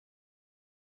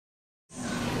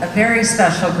a very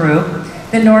special group.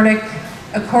 The NORDIC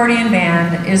Accordion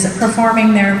Band is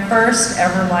performing their first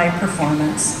ever live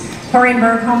performance. Coreen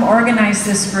Bergholm organized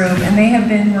this group, and they have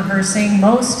been rehearsing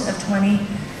most of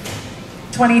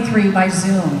 2023 by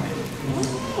Zoom.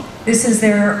 This is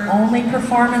their only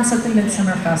performance at the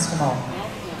Midsummer Festival.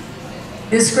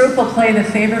 This group will play the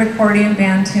favorite accordion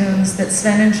band tunes that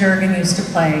Sven and Jürgen used to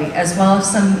play, as well as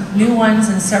some new ones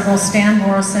and several Stan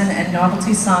Morrison and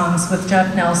novelty songs with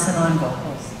Jeff Nelson on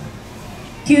vocals.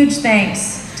 Huge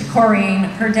thanks to Coreen.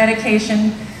 Her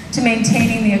dedication to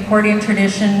maintaining the accordion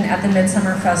tradition at the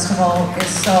Midsummer Festival is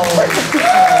so welcome.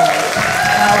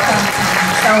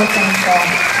 I'm so thankful.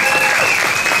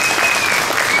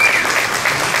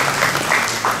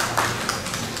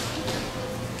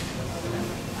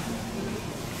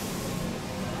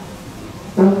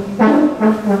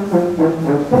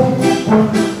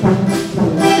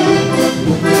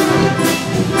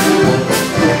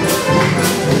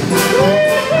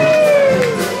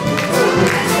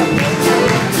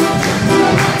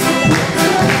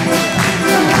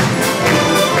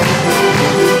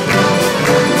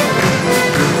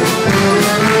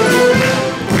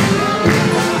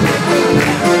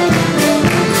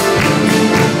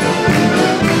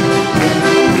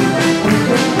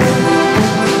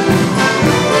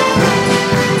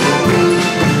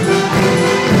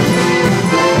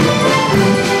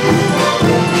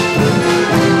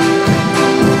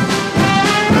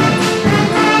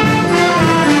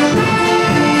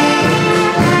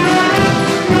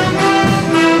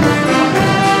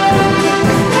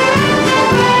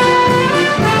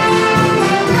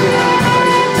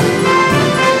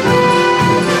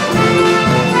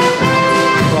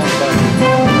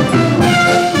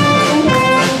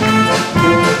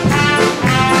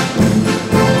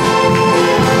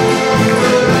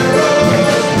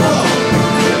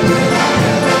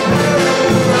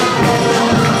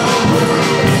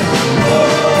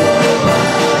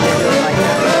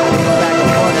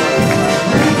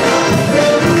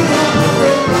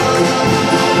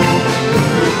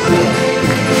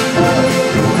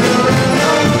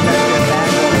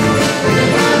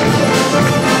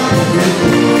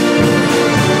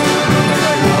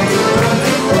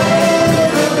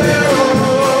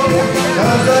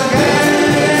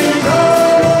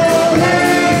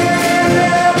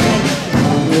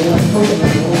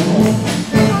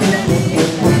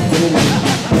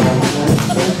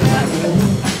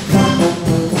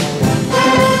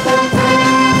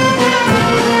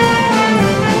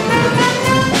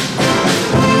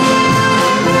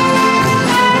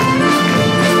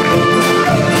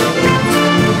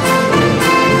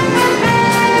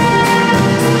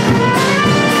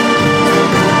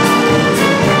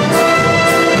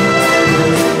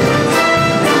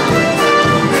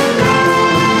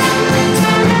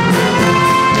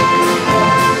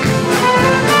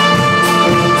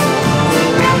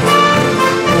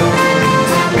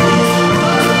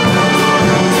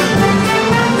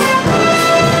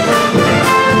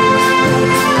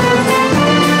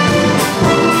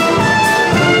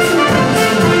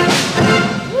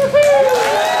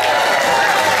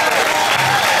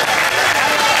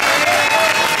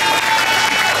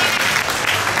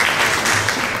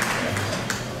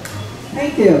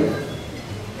 Thank you.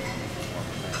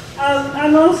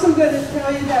 I'm also going to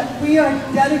tell you that we are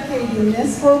dedicating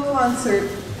this whole concert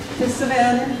to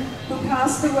Sven, who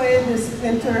passed away this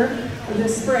winter, or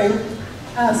this spring,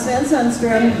 Sven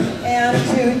Sundström, and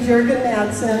to Jürgen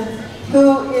Madsen,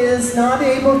 who is not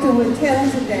able to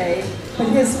attend today, but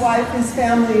his wife, his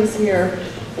family is here.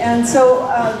 And so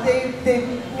they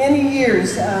many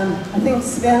years, I think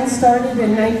Sven started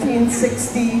in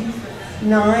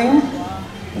 1969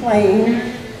 playing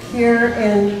here,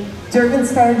 and Jürgen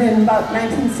started in about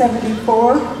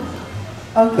 1974.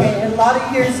 Okay, a lot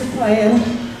of years of playing.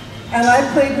 And I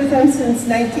played with them since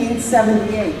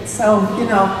 1978, so, you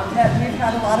know, we've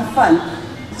had a lot of fun.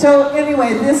 So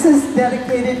anyway, this is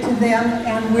dedicated to them,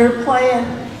 and we're playing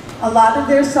a lot of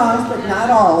their songs, but not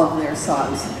all of their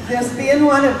songs. This being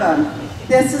one of them.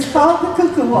 This is called the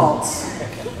Cuckoo Waltz.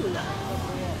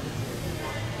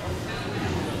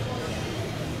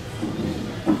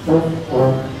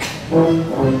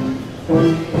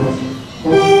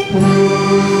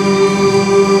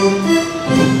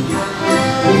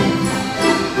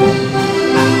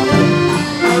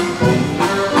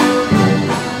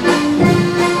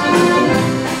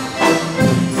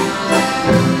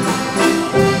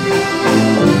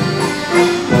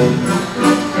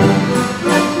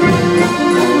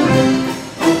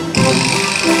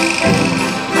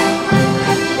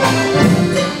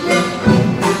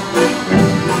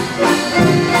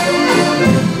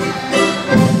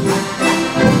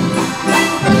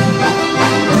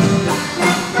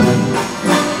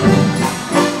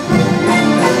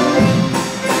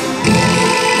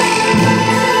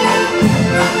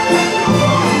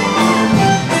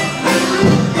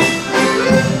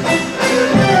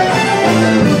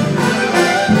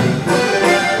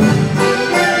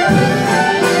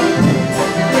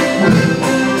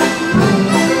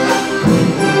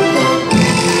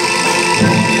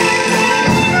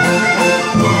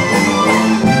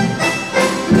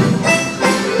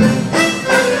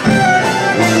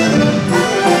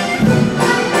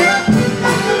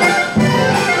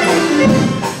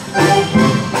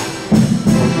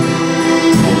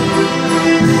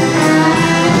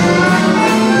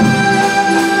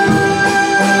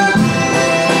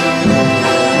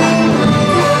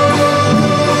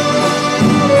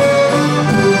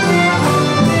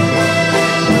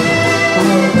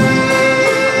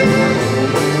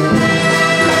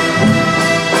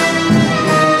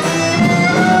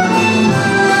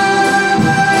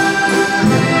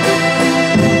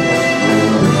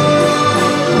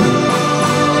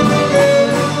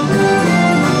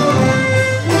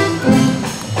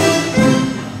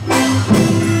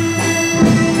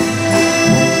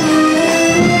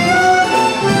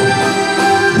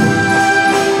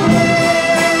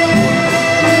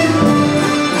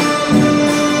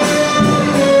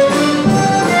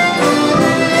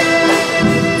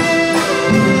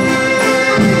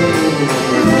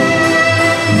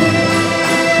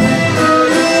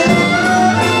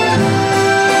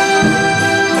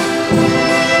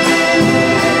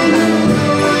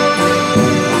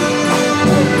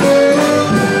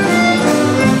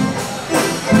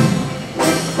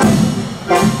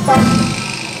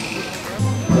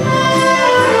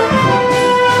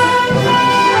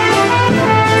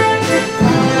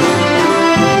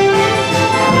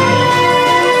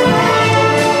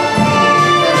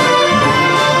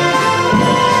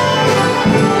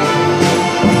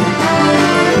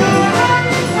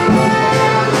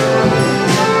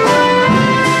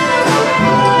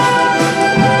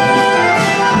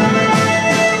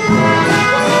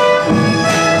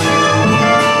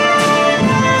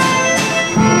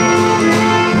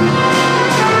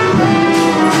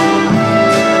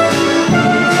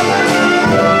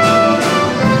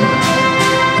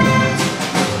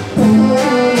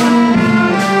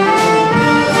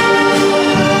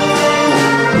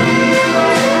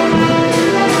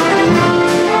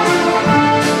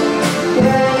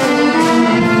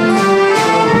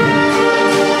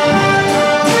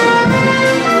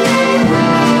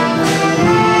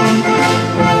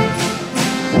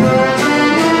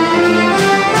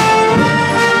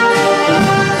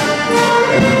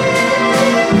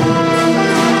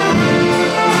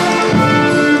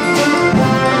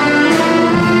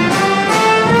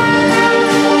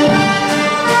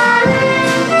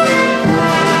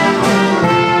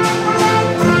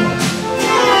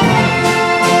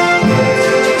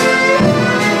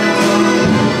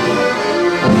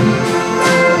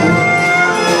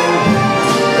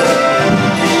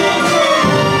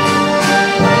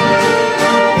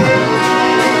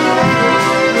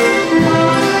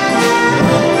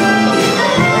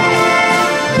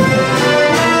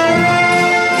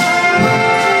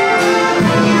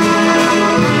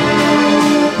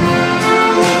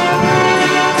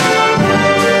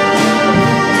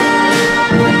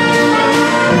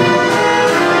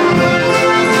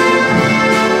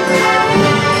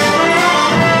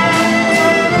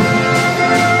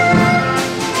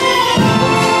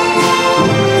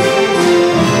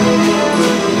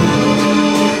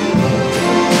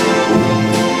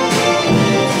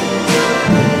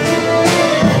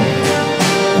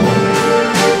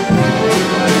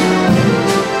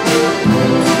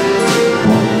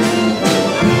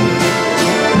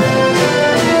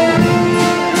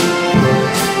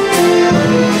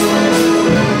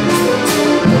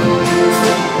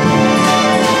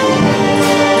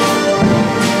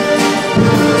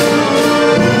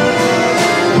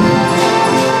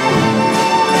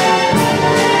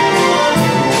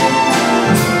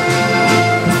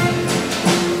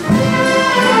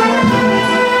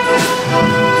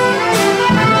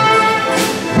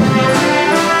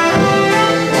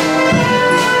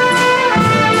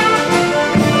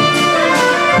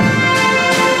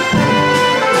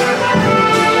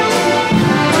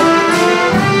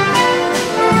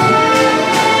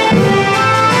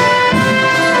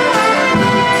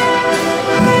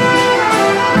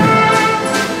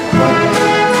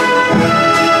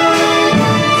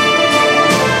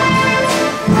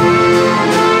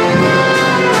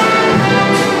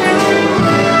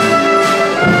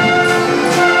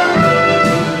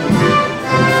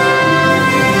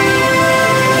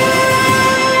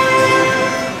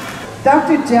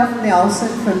 Dr. Jeff Nelson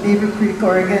from Beaver Creek,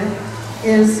 Oregon,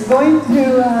 is going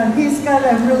to, he's got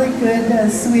a really good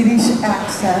Swedish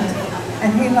accent,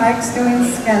 and he likes doing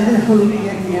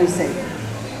Scandinavian music.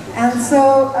 And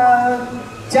so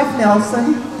Jeff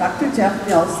Nelson, Dr. Jeff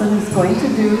Nelson, is going to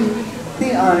do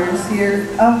the honors here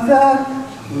of the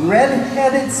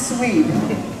red-headed Swede.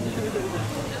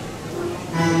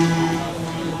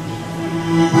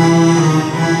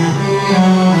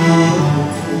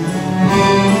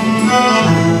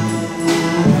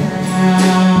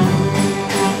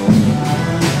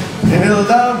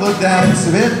 Hilda would dance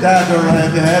with that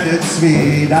red-headed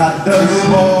Swede at the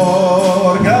smorgasbord.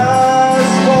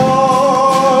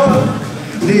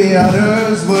 The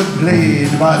others would plead,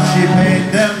 but she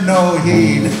paid them no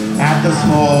heed at the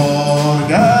smorgasbord.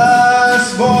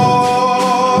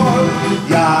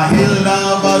 Yeah,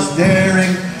 Hilda was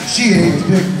daring. She ate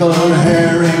pickled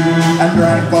herring and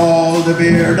drank all the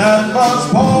beer that was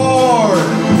poured.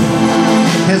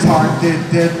 His heart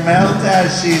did melt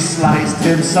as she sliced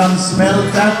him some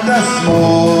smelt at the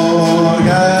smorgasbord.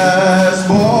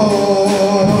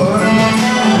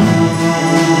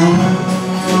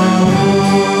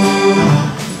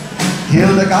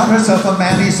 Hilda got herself a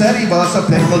man, he said he was a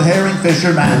pickled herring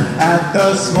fisherman at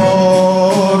the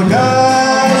smorgasbord.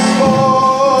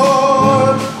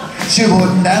 She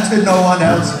wouldn't dance with no one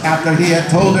else after he had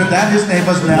told her that his name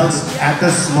was Nels at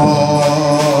the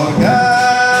smorgasbord.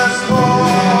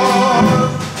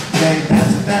 They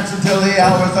danced until the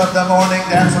hours of the morning,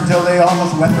 danced until they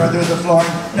almost went right through the flooring,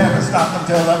 never stopped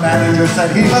until the manager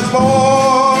said he was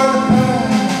bored.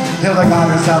 Hilda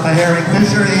got herself a herring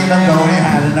fisher, even though he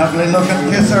had an ugly looking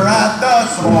kisser at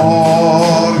the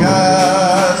smorgasbord.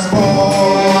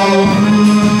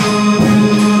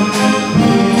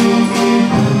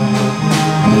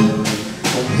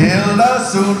 Hilda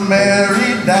soon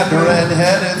married that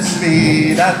red-headed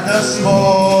Swede at the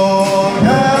smorgasbord.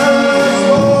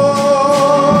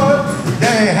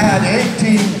 They had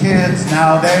 18 kids,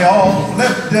 now they all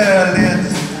flipped their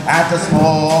lids at the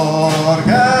smorgasbord.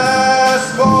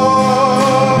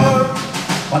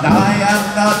 But I am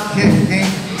not kicking,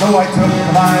 though I took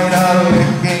quite a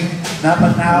licking,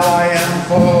 but now I am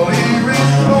fully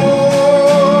restored.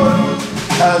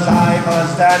 'Cause I was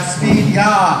that Swede,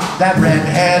 yeah, that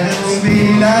red-headed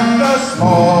Swede at the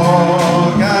smorgasbord.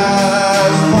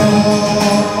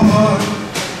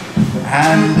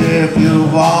 And if you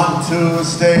want to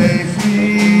stay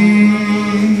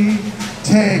free,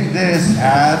 take this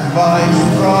advice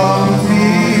from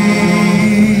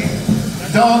me.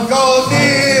 Don't go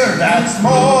near that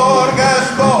smorgasbord.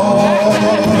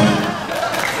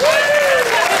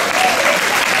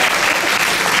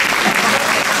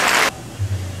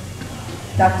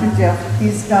 Dr. Jeff,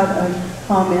 he's got a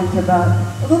comment about,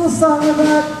 a little song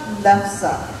about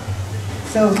Lefse.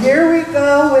 So here we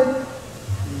go with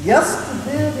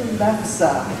Yesterday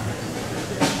Lefse.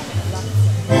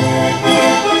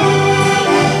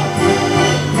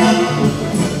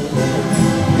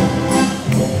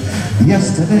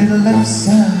 Yesterday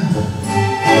Lefse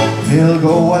will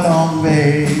go a long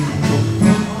way.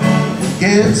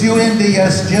 Gives you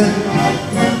indigestion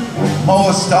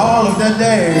most all of the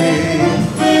day.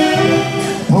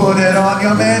 Put it on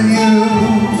your menu,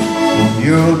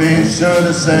 you'll be sure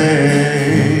to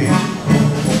say,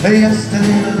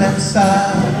 yesterday Lefse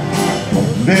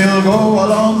will go a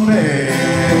long way.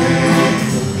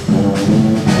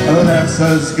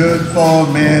 Lefse's good for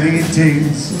many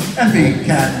things, and we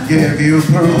can give you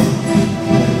proof.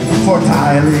 For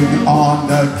tiling on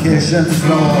the kitchen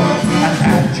floor and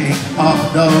patching up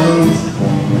the roof.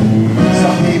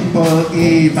 Some people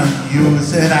even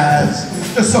use it as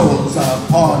the soles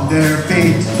upon their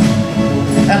feet.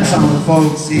 And some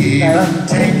folks even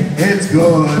think it's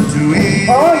good to eat.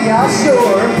 Oh yeah,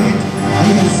 sure.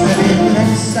 Yesterday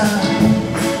Lefse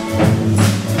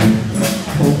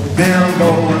will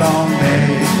go a long way.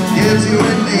 Gives you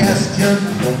indigestion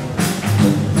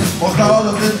most all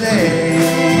of the day.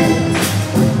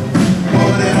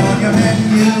 Put it on your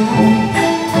menu,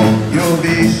 you'll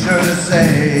be sure to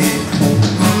say,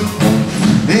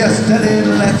 yesterday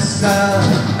Lefse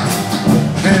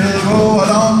will go a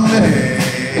long way.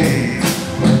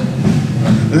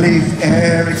 Leif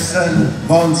Erikson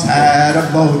once had a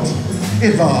boat,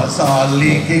 it was a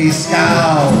leaky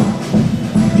scow.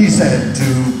 He said to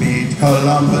beat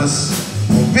Columbus,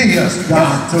 we just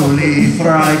got to leave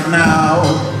right now.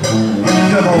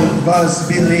 The boat must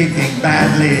be leaking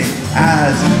badly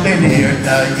as they neared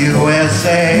the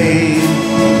USA.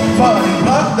 But he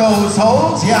plugged those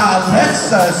holes, yeah,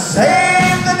 Lefse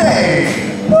saved the day.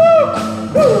 Woo!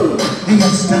 Woo!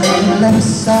 Yesterday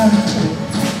Lefse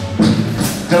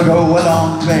will will go a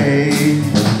long way.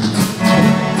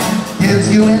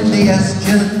 Gives you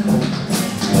indigestion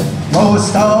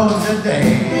most of the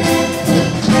day.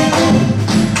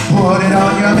 Put it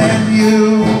on your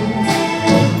menu,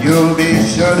 you'll be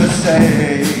sure to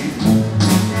say,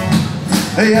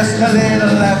 just a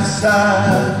little lefse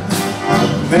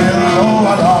will go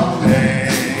a long way.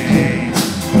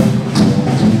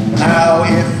 Now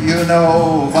if you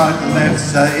know what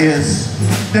lefse is,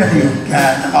 then you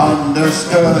can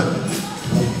understood.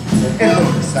 It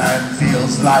looks and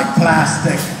feels like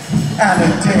plastic, and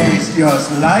it tastes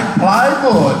just like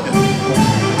plywood.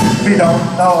 We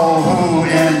don't know who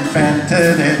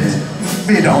invented it,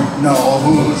 we don't know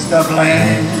who's to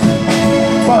blame.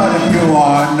 But if you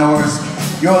are Norse,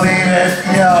 you'll leave it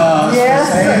just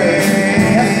the same.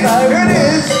 Here it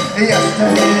is,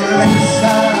 yesterday lefse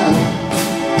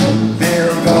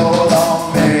will go a long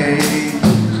way.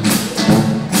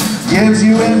 Gives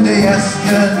you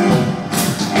indigestion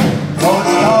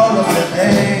most all of the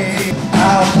day.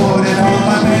 I'll put it on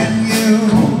my menu,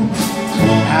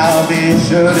 I'll be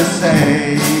sure to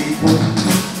say,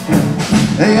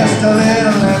 just a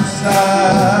little lefse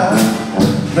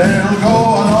will go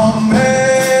a long way.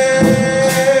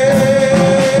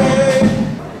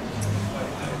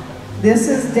 This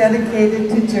is dedicated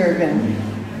to Jürgen.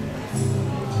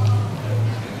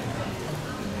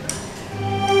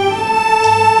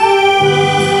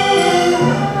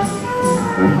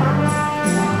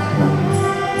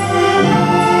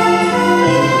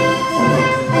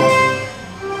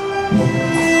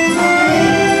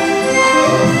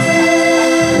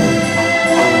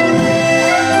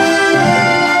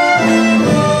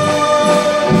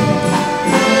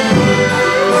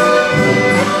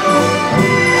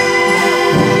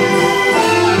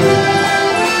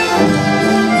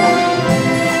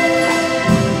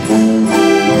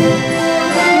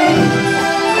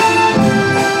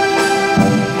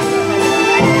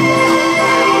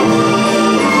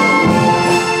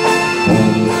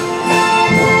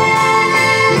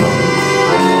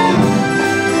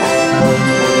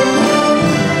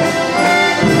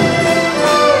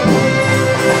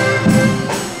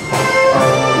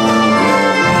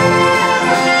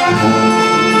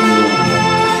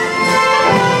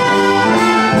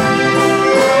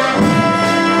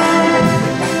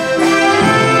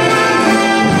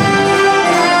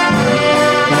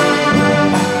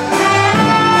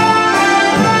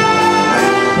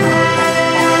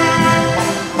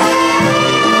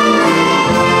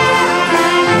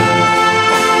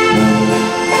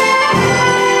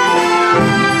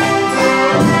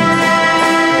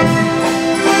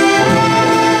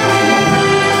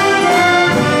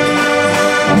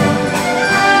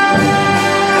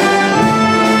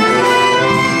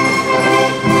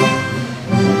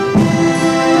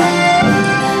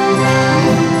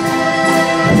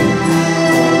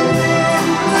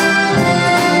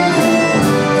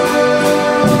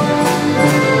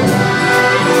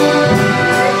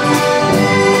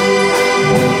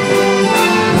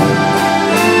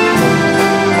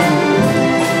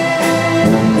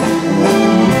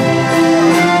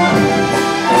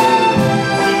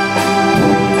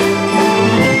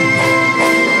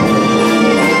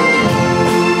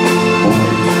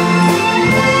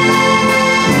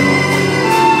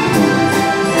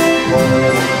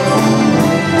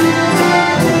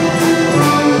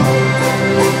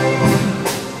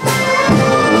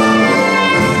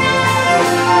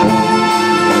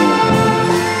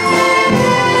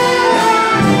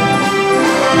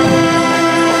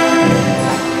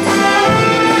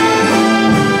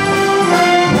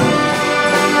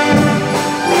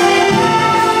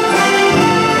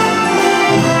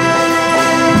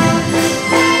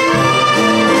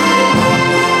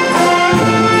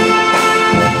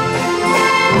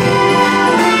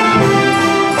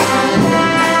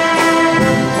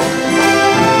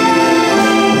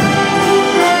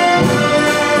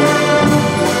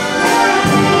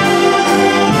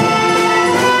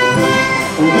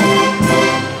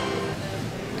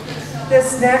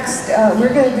 Next,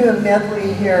 we're going to do a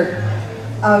medley here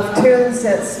of tunes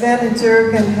that Sven and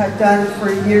Jürgen have done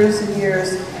for years and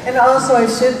years. And also I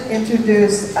should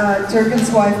introduce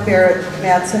Jürgen's wife, Berit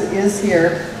Madsen, is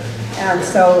here. And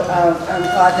so I'm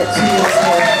glad that she is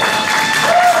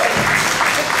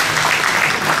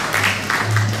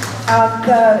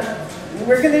here.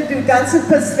 We're going to do Ganze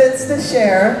Pasvitste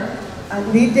Share,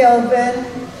 Nidelven,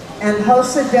 and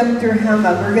Hausa Dem der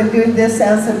Hemma. We're going to do this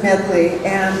as a medley,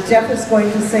 and Jeff is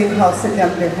going to sing Hausa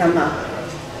Dem der Hemma.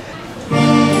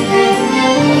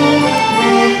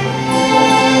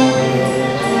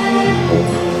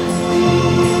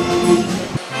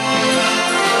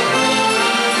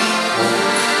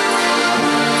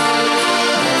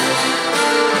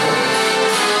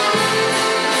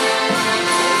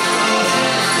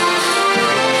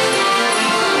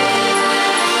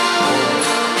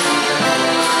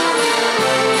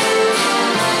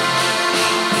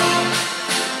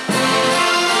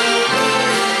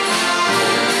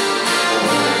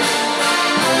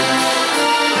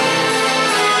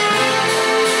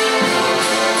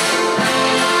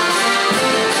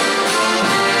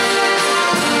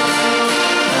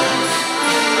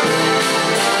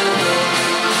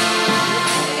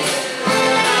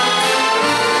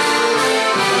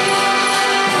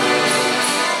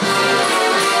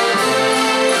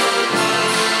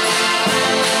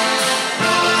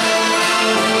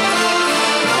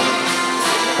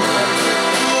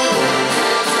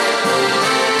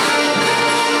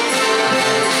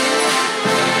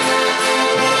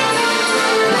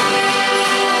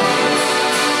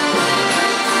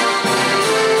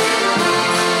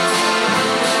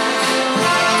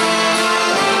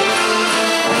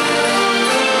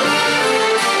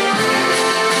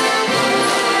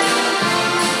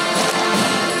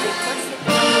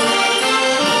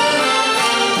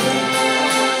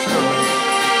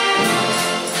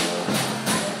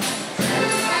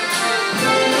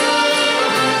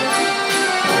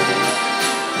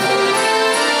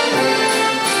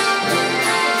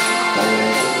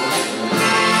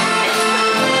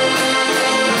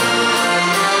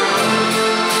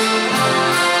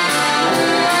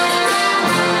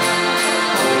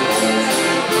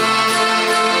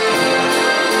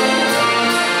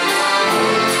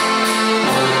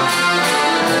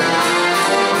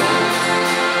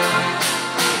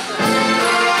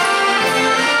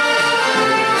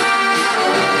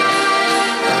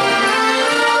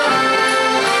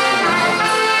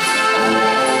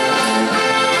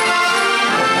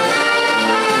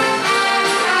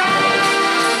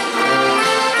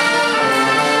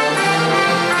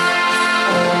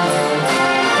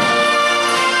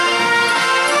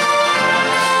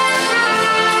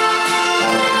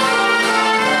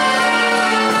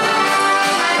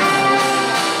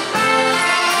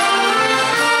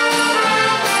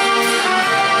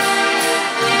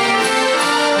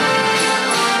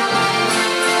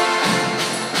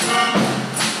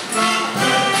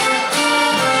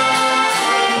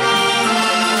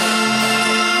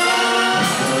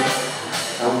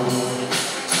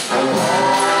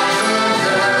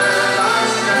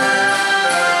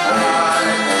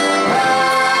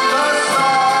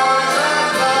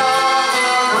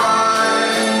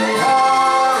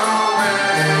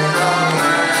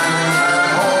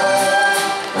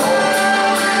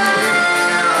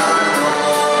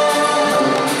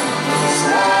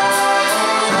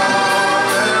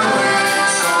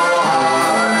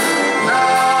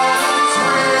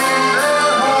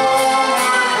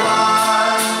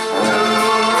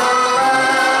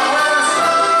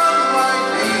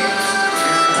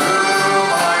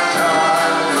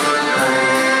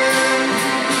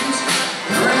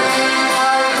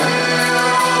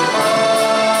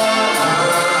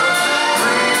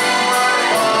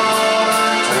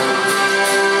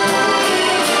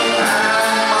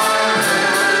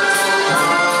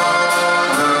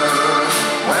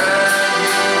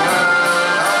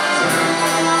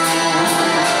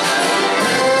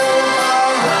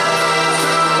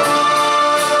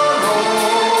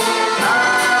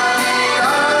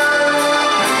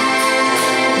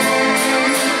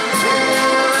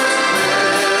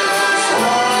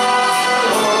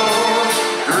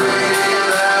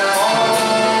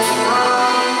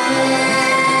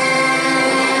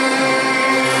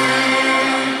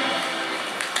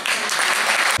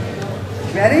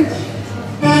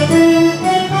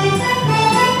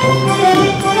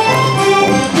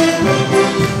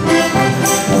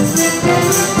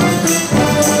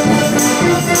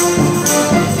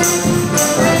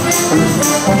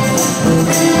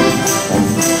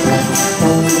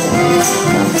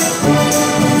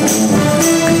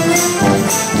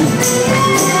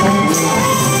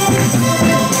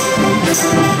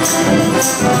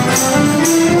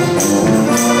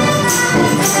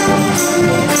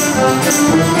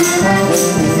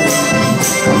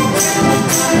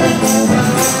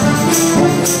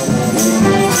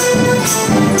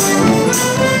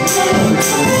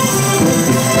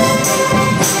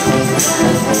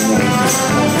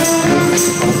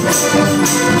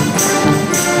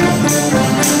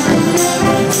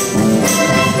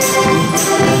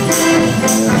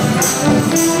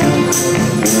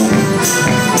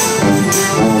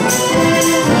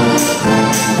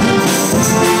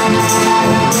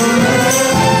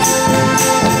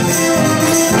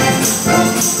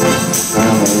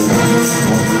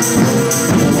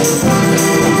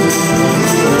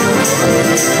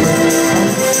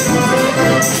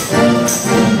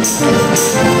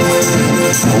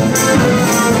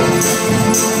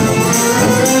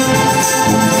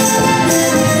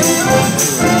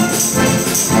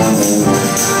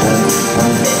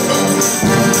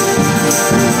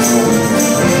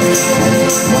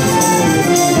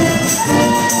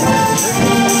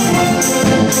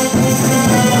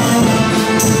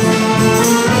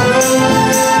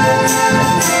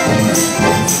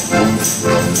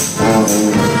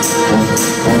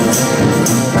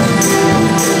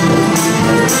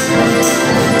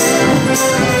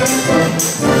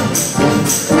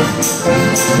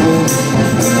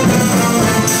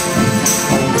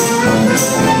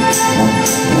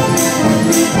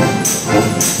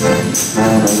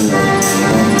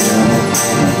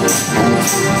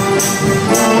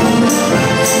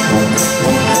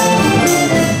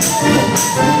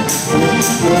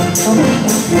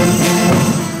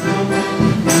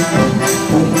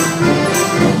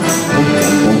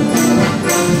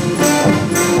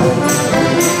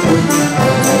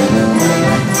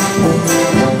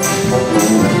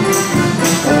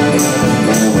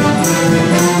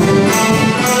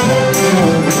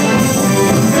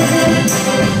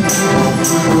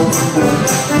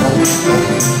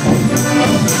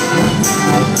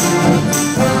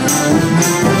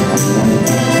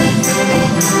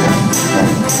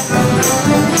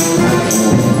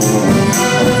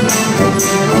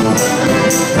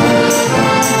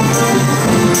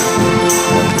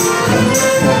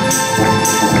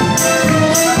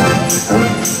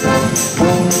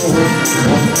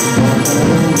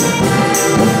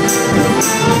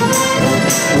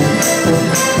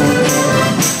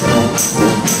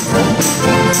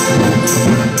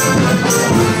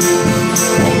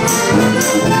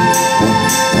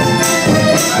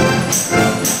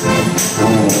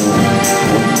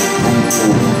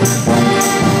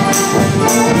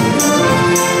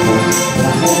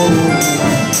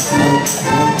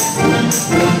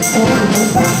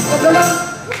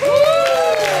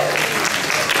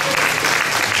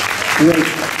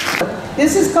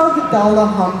 This is called the Dollar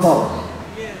Humble.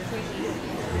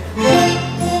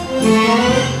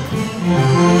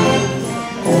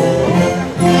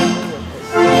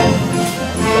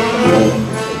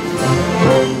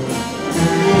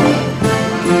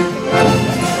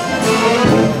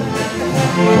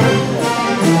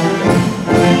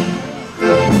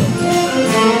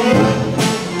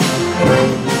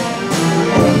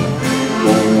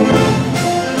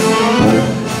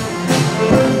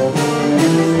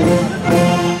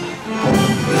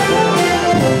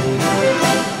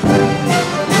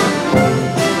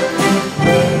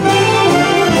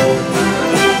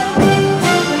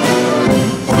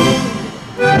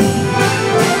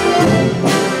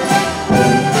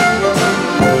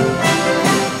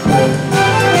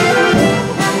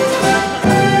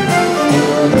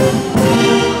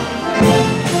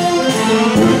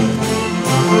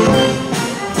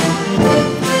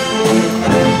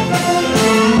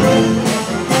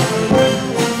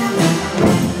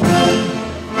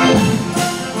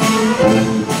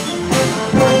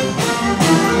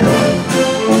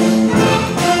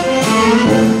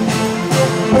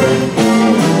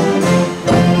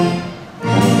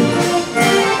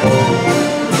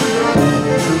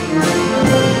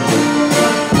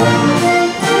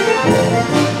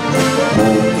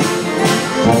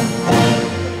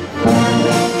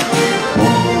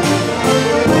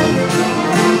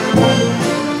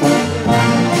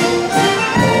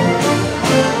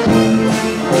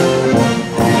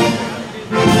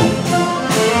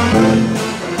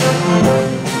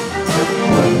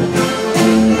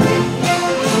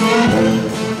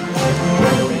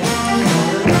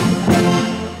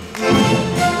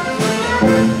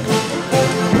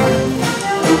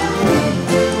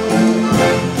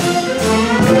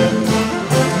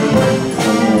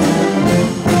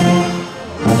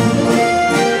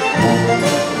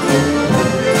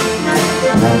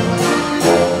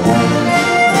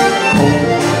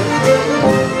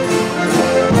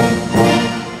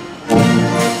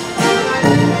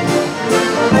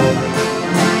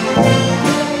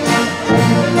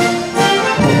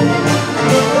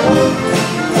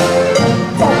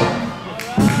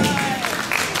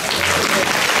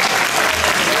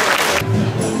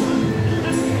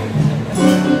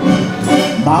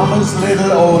 Mama's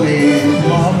little Oli.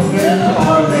 Mama's little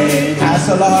Oli. Has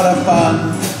a lot of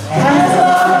fun. Has a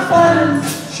lot of fun.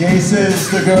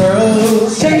 Chases the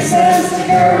girls. Chases the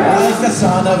girls. Like the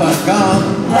son of a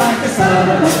gun. Like the son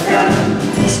of a gun.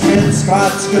 Spit,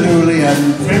 squat,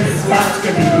 skadoolian. Spit, squat,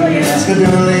 skadoolian.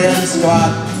 Skadoolian,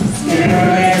 squat.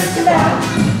 Skadoolian, squat.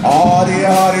 Audi,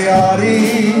 audi,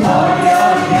 audi. Audi,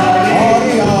 audi, audi.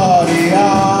 Audi, audi,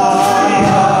 audi.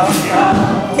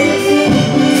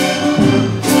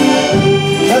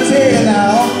 Let's hear you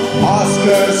now.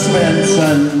 Oscar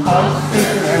Svensson.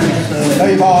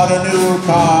 They bought a new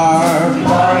car.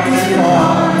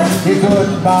 He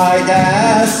couldn't buy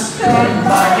gas.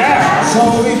 So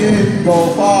he didn't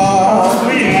go far.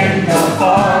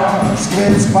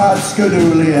 Squid, spot,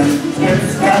 skadoolian.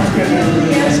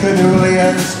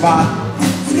 Skadoolian, spot.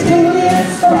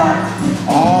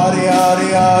 Audi,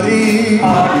 audi, audi.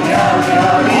 Audi,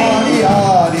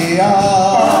 audi, audi.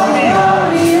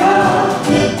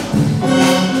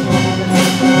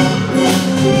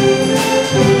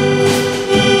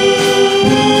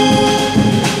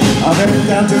 I went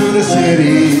down to the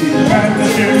city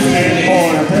for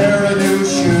a pair of new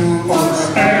shoes.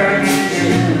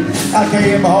 I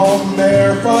came home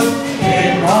barefoot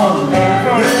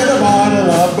with a bottle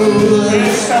of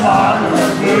booze. I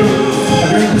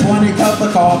drink 20 cups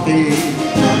of coffee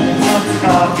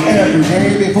every day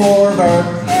before work.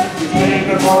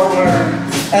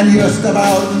 And just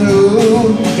about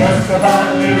noon,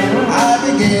 I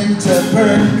begin to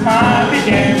perk.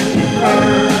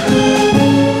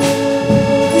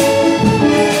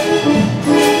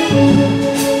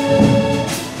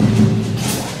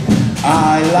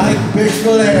 I like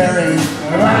pickled herring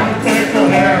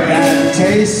and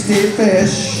tasty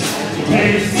fish.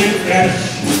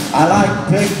 I like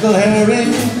pickled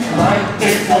herring.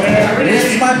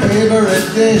 It's my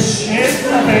favorite dish.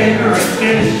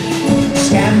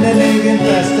 Scandinavian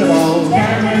Festival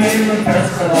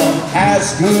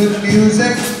has good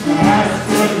music.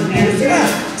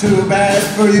 Too bad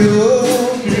for you.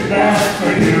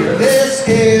 This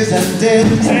isn't it.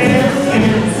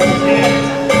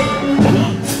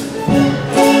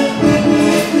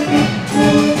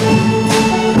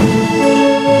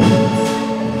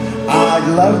 I'd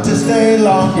love to stay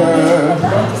longer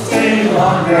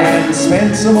and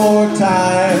spend some more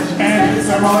time.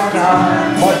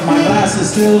 But my glass is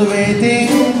still waiting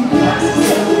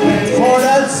for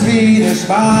that Swedish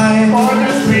wine.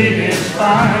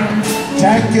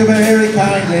 Thank you very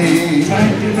kindly.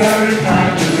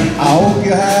 I hope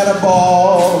you had a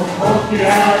ball.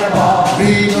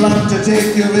 We'd love to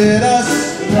take you with us,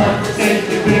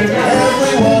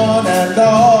 everyone and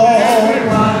all.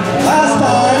 Last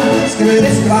time,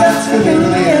 skidoo, spot,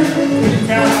 skadoolian.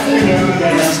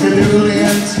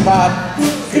 Skadoolian, spot.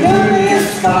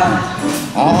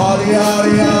 Audi,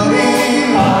 audi, audi.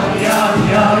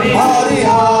 Audi, audi,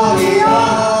 audi.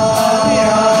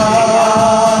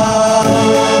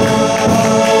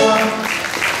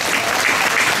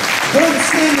 Good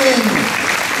singing,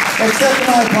 except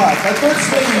my part, but good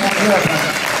singing on your part.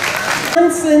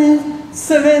 Nelson,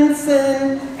 Svensson,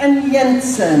 and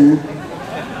Jensen.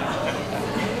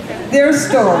 Their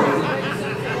story.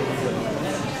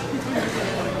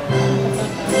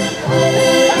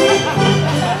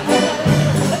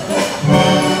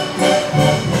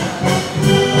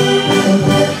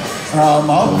 From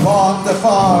up on the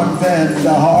farm, then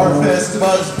the harvest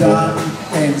was done.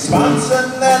 Came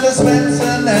Swanson and the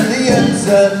Svensson and the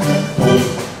Jensen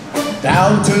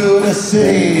down to the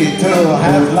city to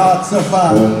have lots of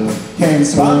fun. Came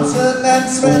Swanson and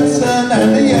Svensson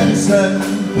and the Jensen.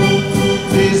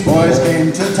 These boys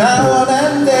came to town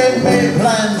and they made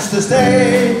plans to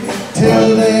stay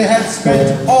till they had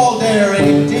spent all their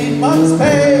 18 months'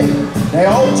 pay. They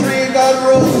all three got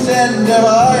rooms in the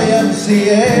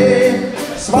YMCA.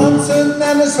 Swanson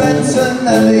and the Svensson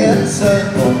and the Jensen.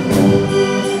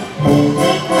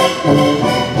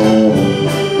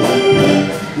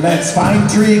 Let's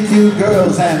find 3 cute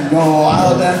girls and go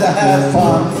out and have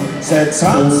fun, said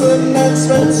Swanson and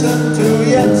Svensson to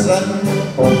Jensen.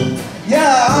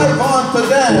 Yeah, I want to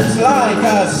dance like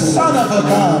a son of a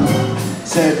gun,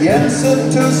 said Jensen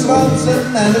to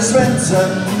Swanson and Svensson.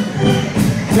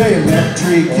 They met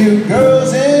 3 cute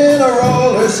girls in a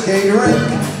roller skate rink,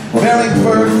 wearing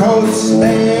fur coats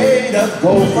made of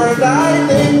gopher dye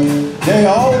ink. They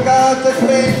all got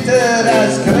acquainted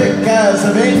as quick as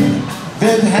a wink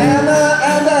with Hannah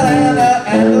and Anna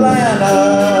and Lana.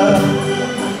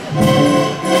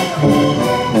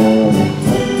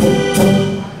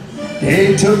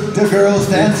 They took the girls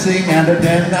dancing and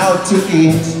then out to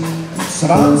eat.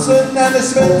 Swanson and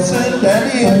Svensson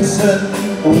and Jensen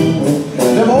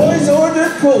The boys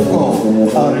ordered cocoa,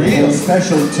 a real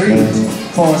special treat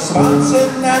for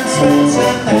Swanson and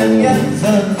Svensson and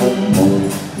Jensen.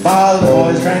 While the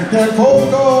boys drank their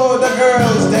cocoa, the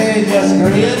girls, they just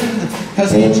grinned,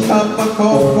 'cause each cup of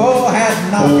cocoa had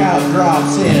knockout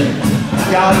drops in.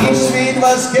 Yeah, each sweet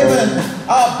was given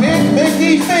a big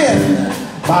Mickey Finn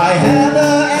by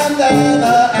Hannah and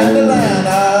Anna and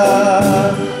Alana.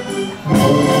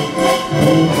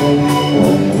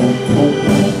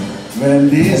 When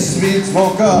these sweets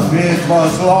woke up, it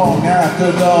was long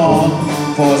after dawn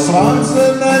for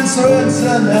Swanson and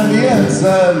Svensson and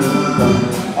Jensen.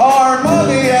 Our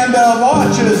money and the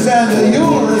watches and the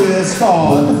jewelry is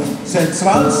gone, said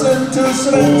Swanson to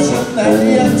Svensson and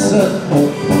Jensen.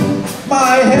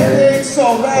 My head aches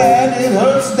so bad it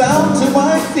hurts down to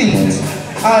my feet.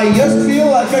 I just feel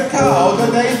like a cow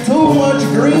that ate too much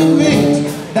green meat.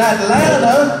 That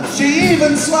Lana, she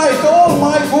even swiped all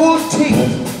my gold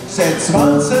teeth, said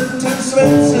Swanson to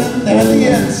Svensson and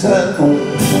Jensen.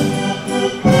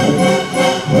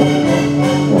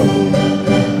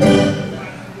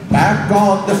 Back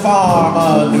on the farm,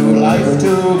 a new life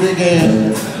to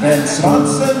begin. Then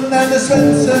Swanson and the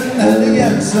Svensson and the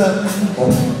Jensen.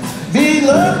 We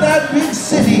learned that big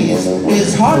cities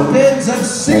is hotbeds of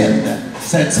sin,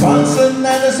 said Swanson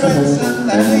and the Svensson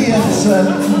and the Jensen.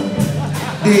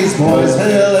 These boys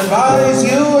will advise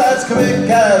you as quick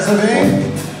as a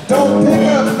wink. Don't pick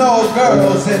up no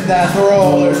girls in that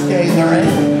roller skating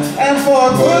ring. And for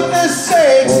goodness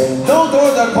sakes, don't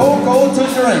order cocoa to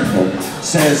drink,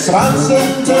 says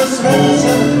Swanson to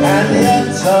Svensson and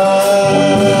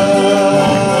Jensen.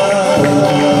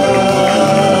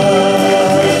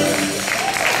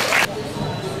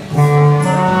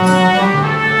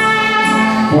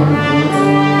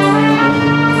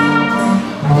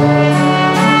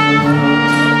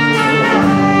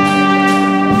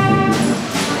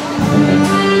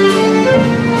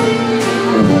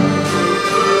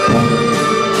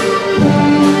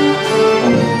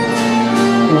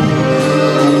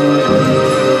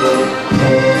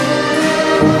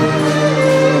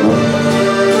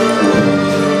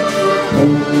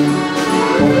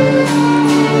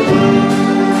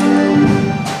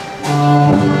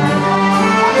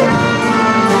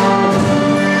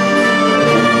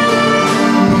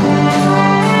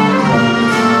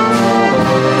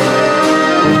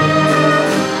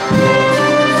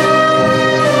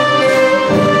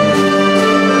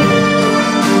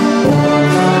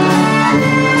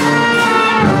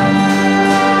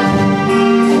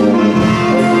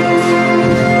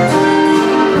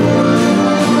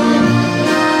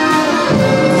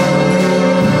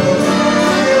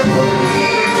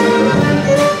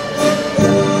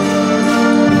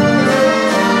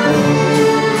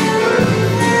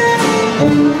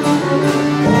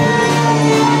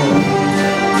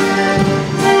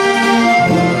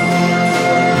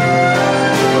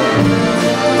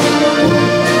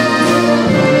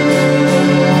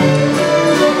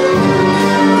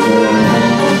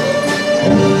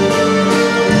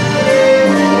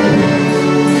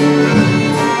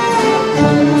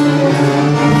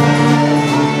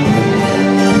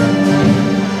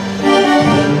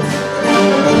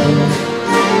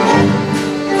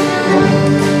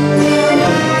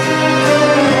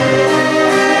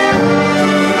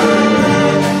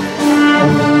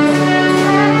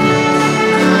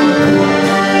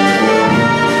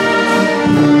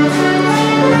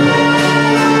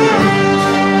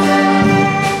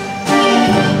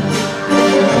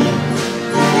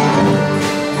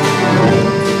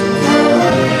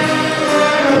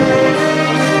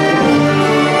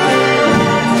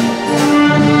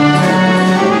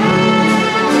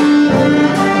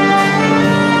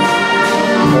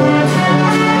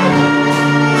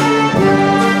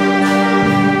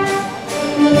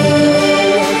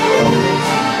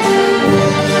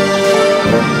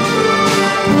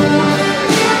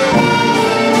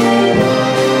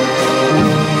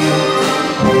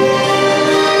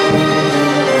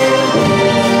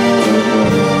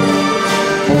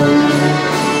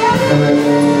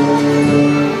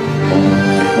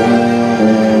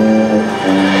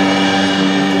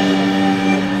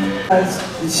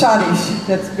 Schottish,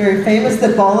 that's very famous, the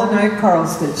Ball and I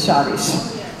Carlsted Schottish.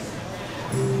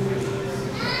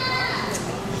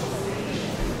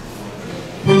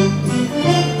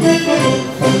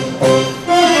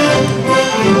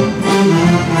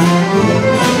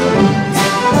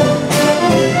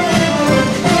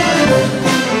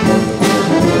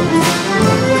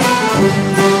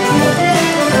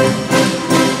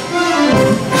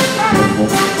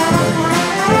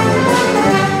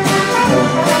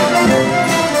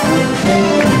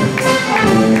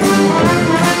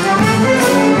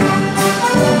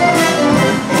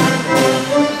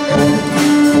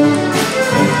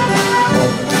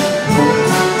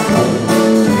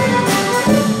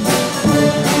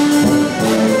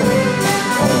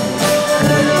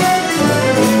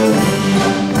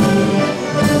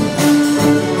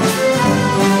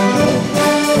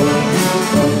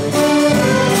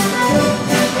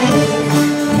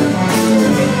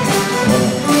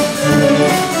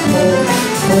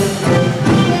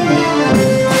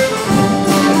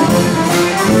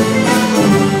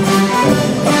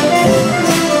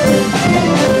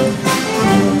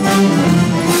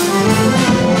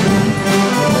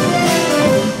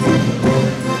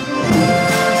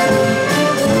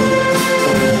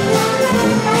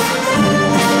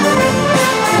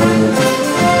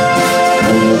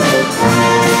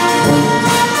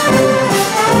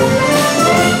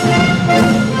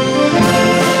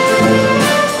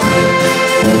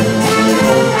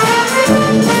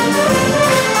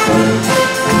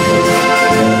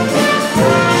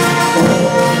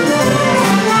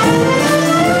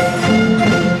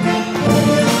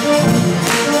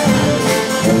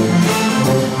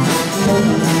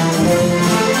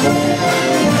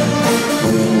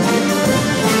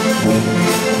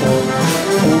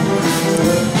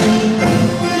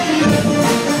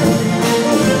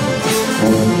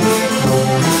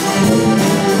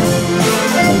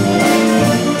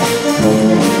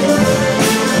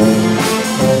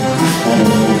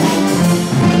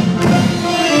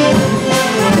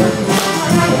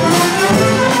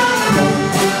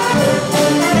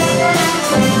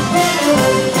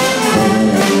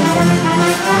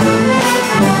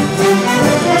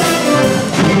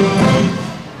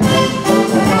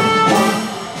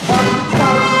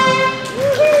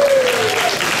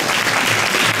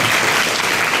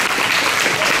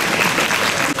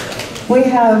 We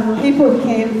have people who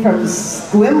came from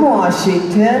Sequim,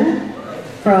 Washington,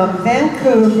 from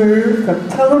Vancouver, from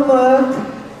Tillamook,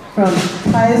 from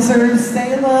Kaiser,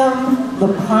 Salem,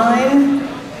 Lapine,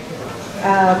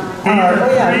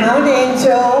 Mount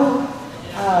Angel,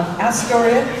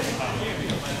 Astoria,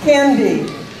 Candy.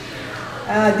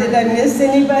 Did I miss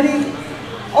anybody?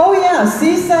 Oh yeah,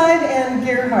 Seaside and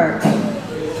Gerhardt.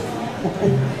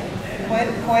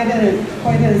 quite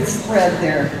a spread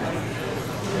there.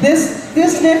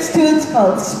 This next tune's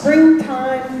called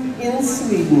Springtime in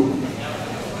Sweden.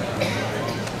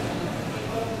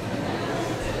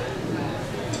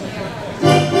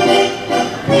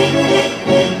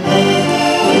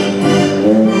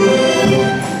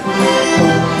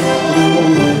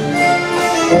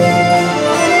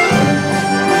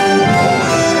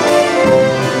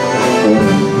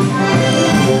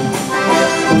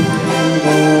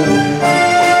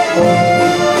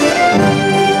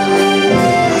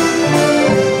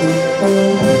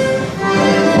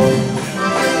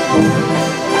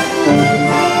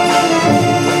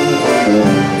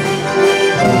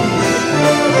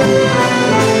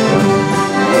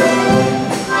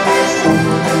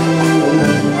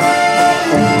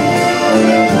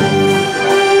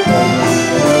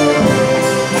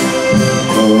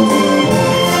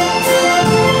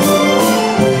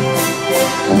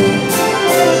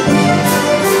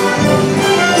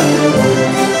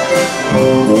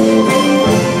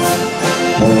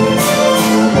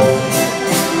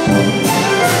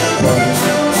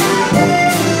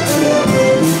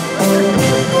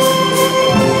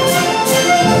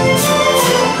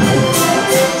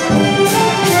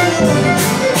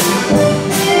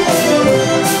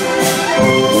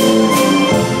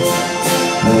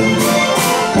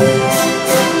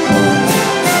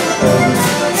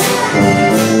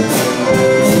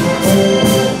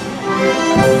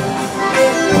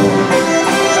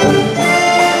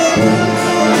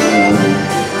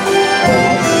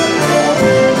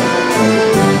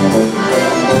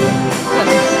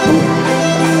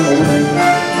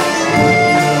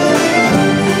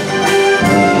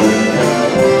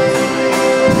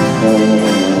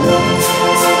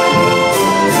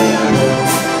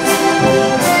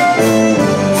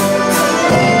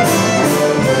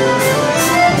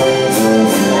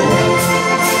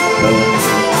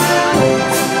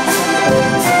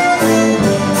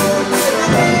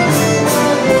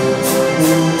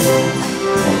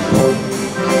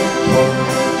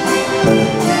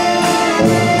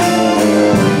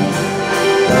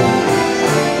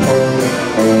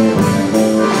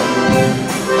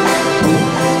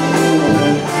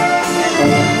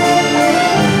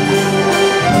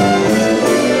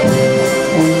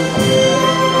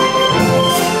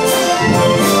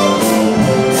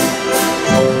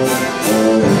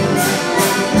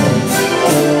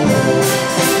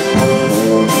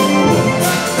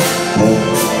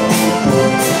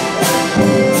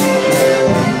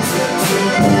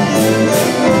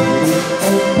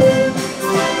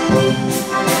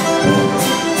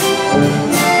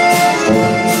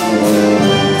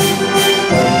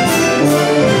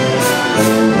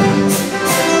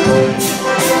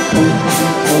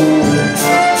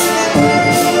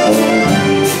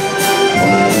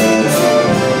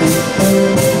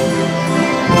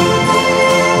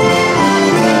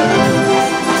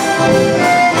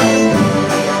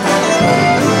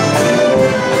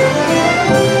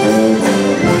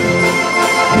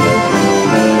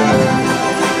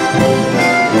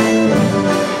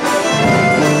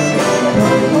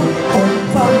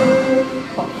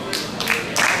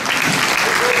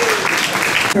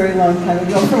 Very long time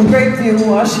ago, from Grapeview,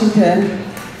 Washington.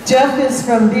 Jeff is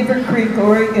from Beaver Creek,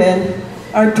 Oregon.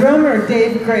 Our drummer,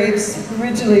 Dave Graves,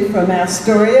 originally from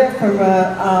Astoria, from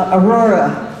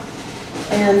Aurora.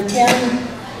 And Ken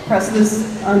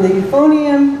Prestus on the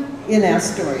euphonium in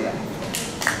Astoria.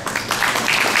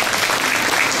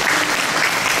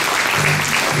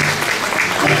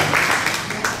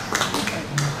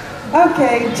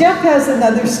 Okay, Jeff has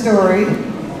another story.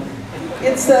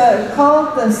 It's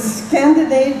called the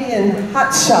Scandinavian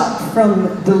Hot Shop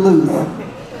from Duluth.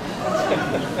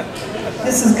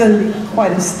 This is going to be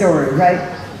quite a story, right,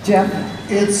 Jeff?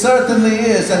 It certainly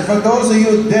is, and for those of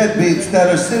you deadbeats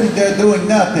that are sitting there doing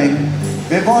nothing,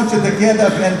 we want you to get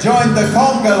up and join the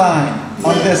conga line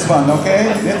on this one,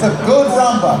 okay? It's a good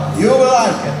rumba. You will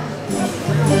like it.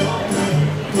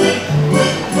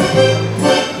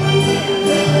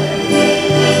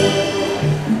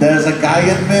 There's a guy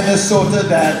in Minnesota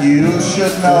that you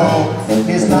should know.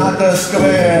 He's not a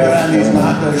square and he's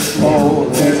not a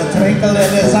schmo. There's a twinkle in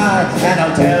his eye and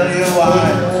I'll tell you why.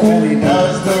 When he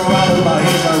does the rumba,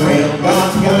 he's a real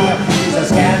gone guy. He's a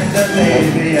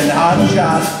Scandinavian Scandinavian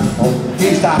hotshot.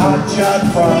 He's the hotshot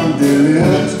from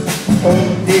Duluth.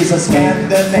 He's a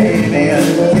Scandinavian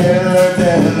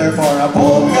killer for a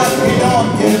polka he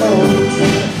don't give a hoot.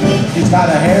 He's got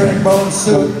a herringbone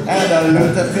suit and a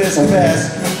lutefisk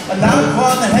vest. Not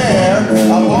one hair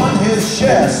on his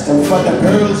chest, but the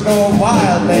girls go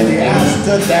wild when he asks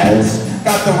to dance.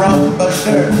 Got the rumba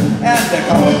shirt and the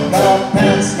conga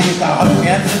pants. He's the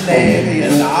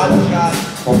Scandinavian hotshot.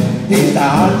 He's the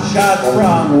hotshot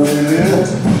from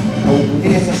Duluth.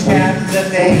 He's a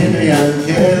Scandinavian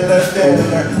killer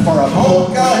for a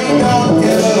polka he don't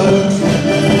give a hoot.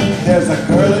 There's a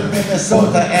girl in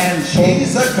Minnesota and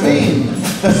she's a queen,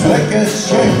 the slickest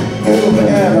chick you've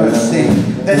ever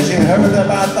seen. Then she heard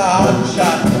about the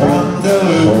hotshot from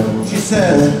Duluth. She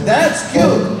says, that's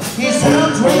cute, he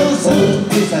sounds real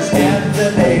suit. He's a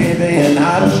Scandinavian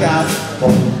hotshot.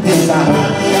 He's a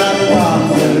hotshot from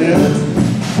Duluth.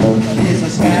 He's a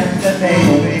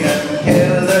Scandinavian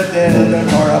killer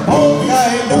for a polka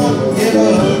he don't give a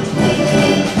hoot.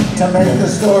 To make the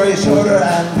story shorter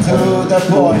and to the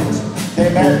point,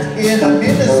 they met in a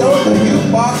Minnesota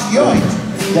jukebox joint.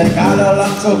 They got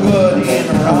along so good in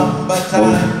rumba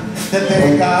time that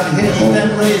they got hitched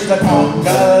and raised the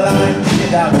conga line.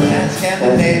 Without that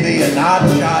Scandinavian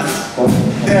hotshots,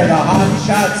 they're the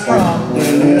hotshots from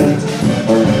Duluth.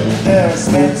 They're a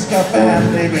Svenska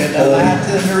family with a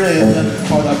Latin rhythm.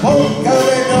 For the polka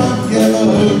they don't give a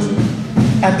hoot,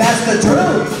 and that's the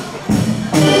truth.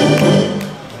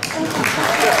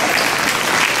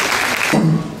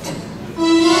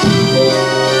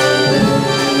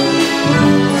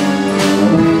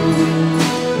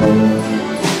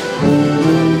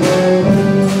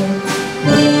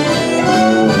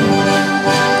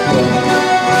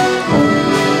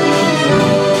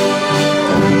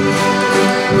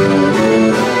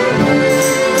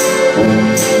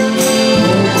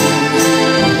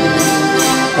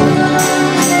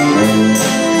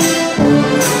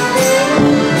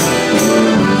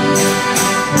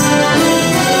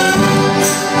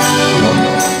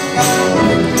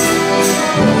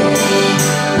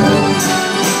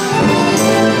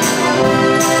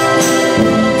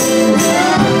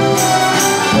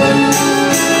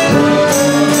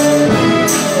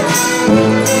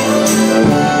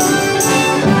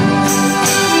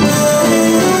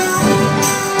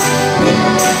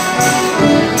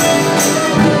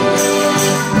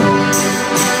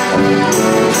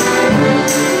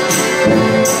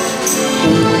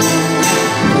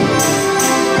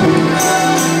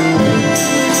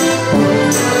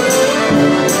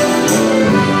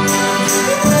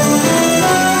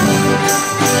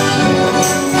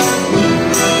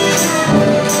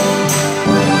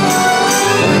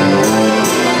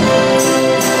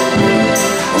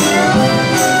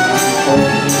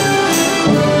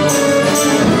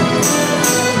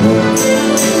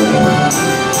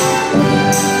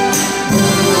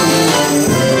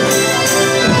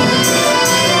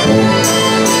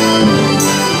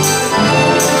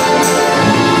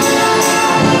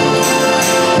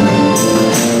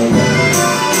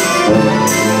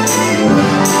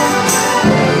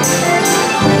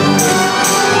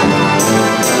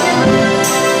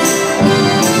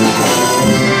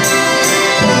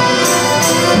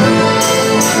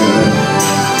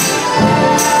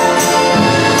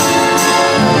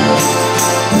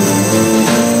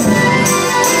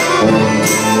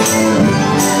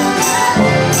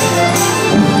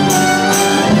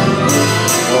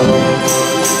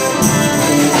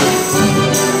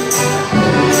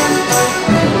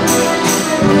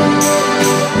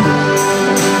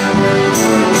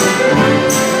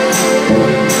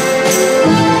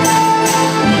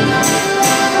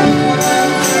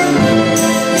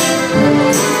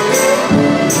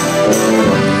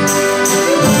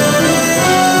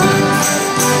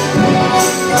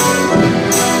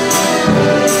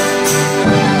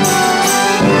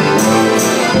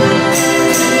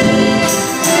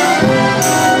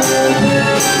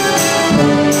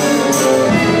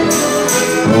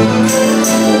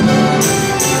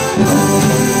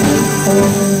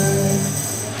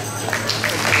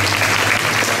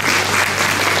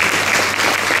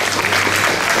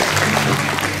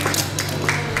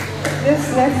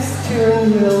 This next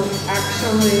tune will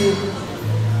actually,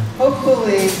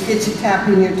 hopefully, get you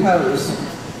tapping your toes.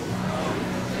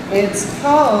 It's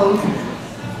called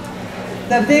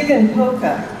the Vegan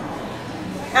Polka.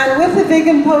 And with the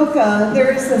Vegan Polka,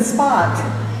 there is a spot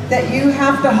that you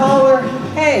have to holler,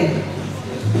 hey.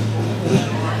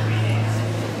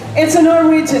 It's a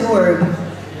Norwegian word,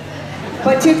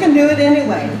 but you can do it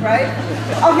anyway, right?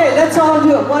 Okay, let's all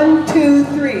do it. 1, 2,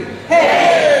 3.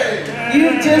 Hey!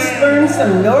 You just learned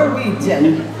some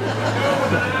Norwegian.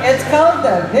 It's called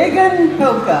the Vegan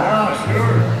Polka.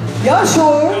 Yeah,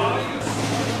 sure.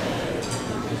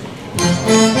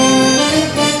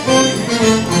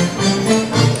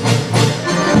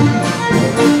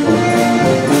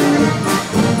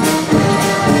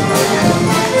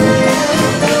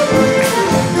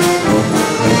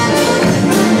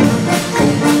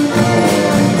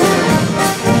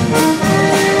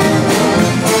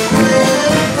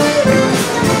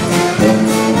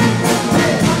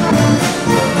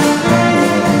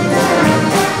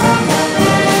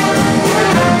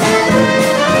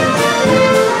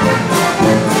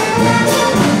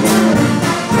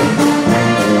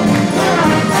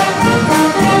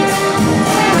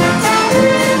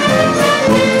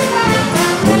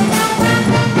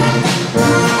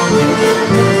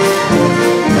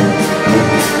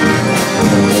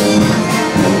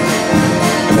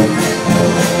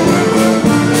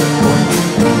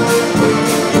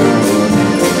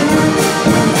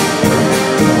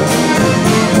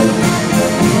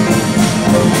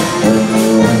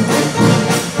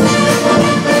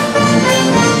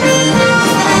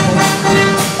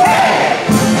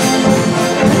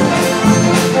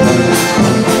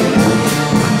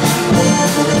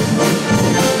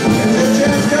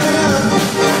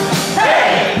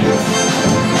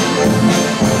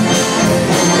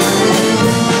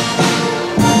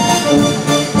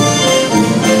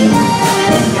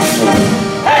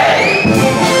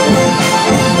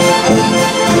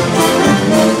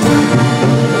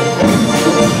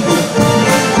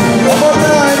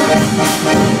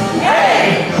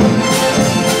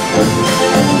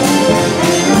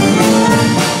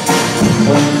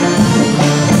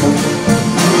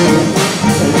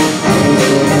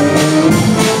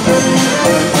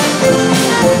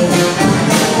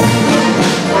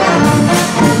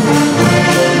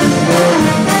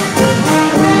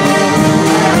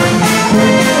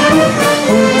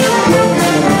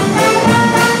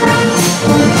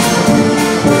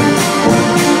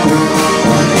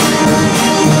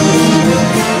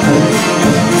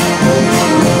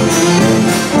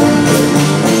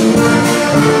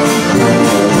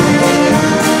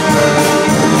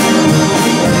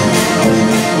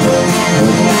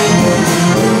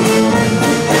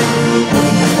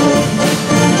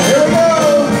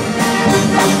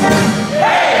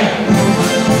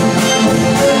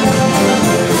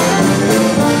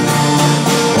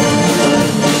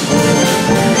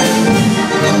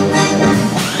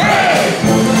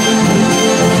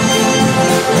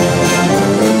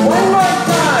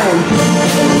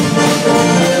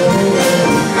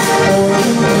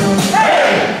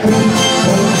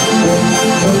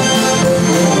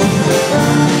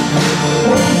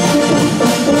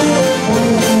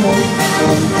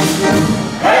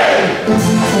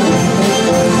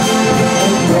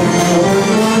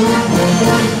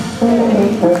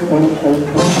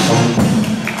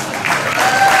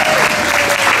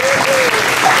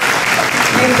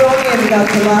 Got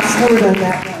the last word on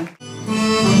that one.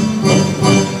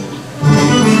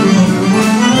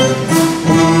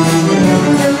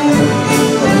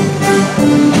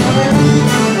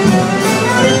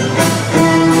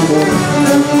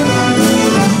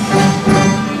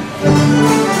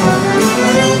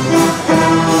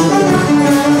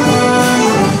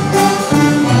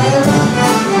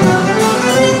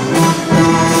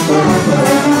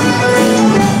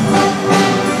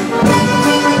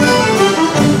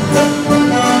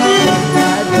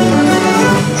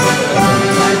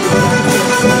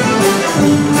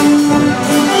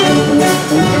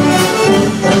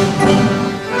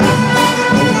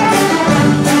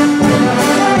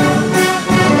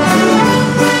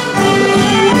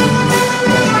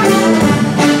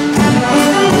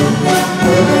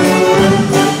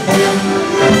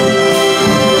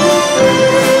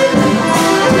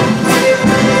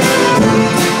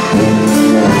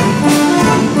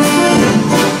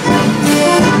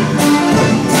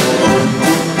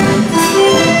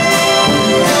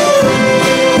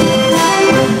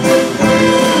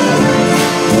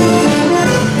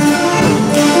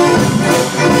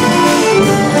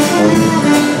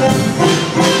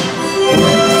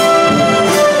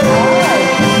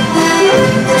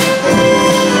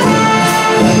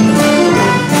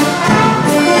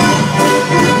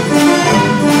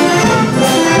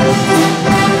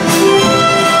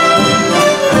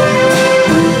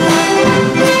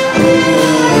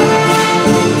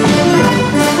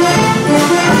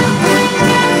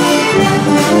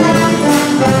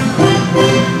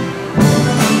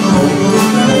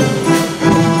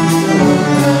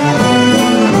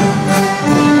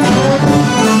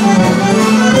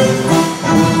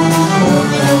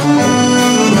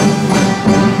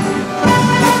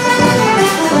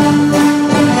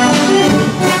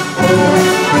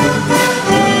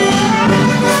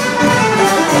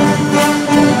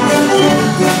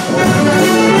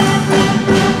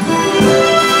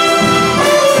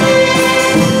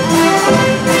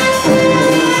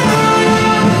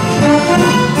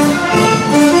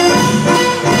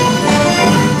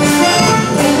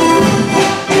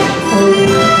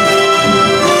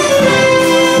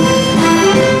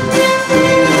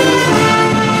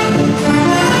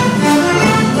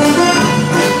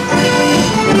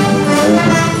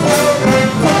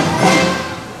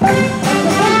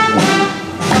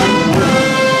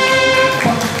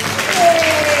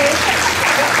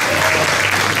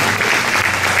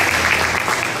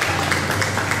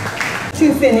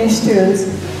 two Finnish tunes.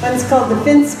 One's called the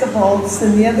Finska Waltz,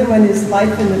 and the other one is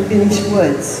Life in the Finnish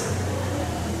Woods.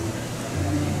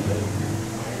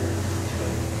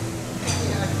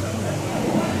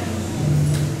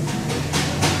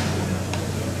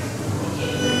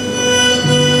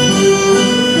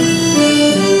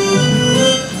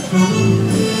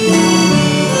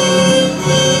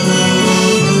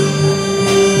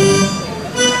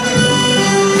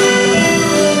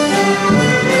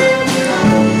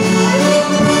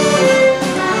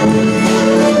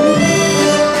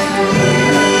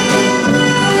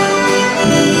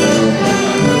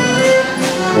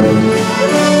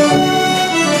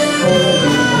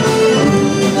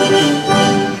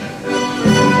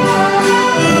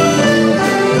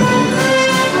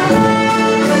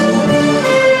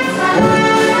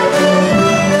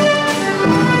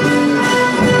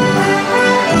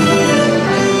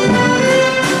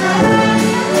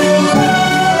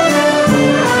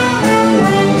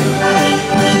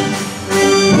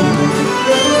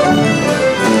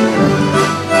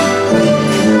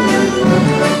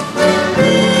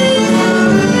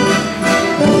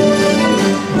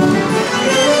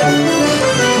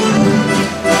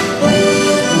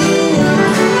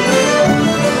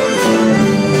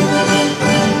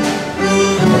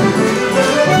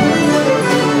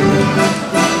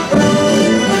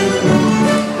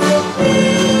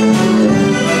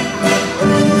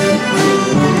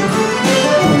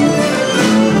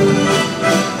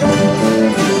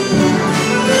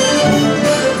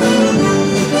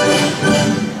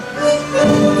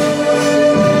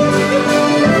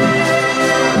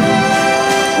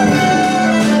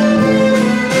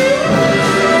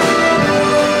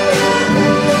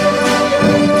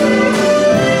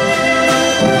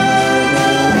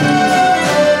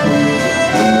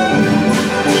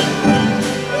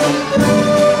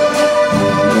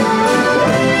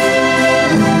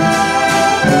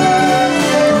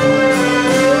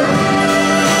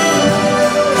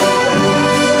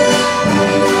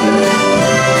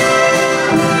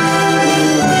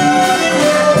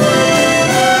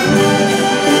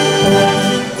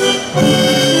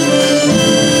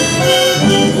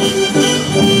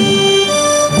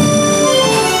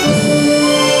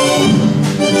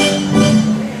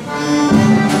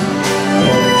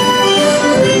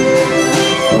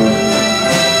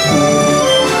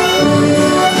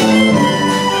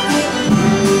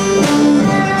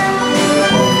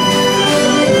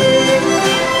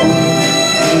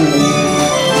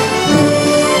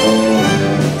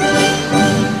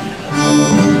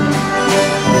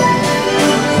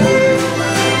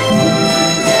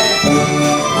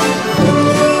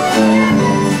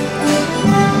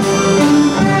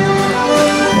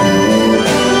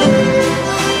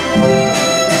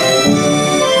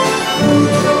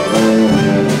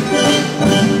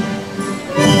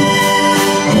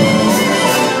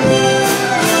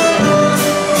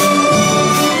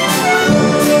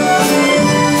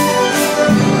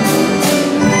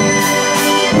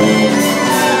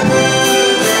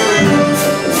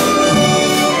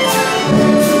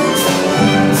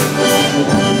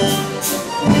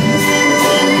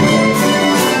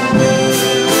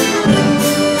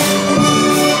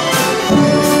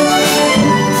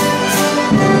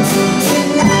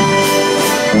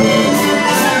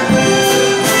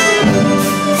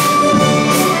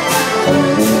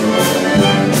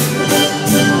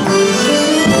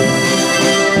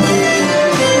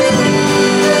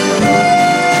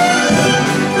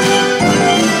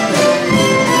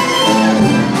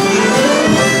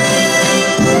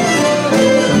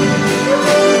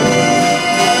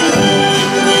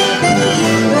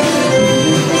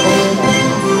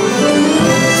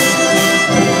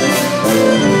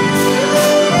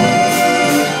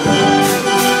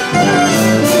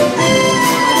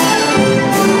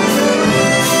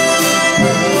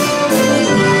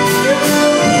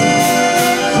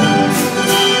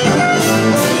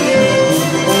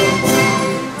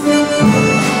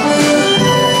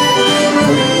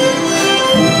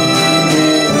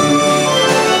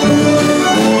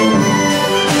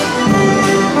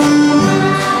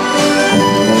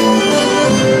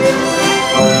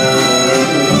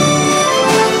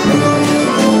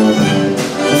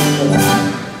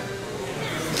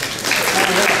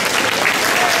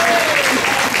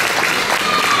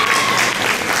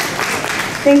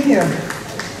 Thank you.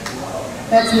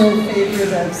 That's an old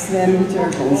favorite of Sven and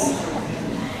Jurgens.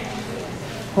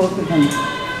 Both of them.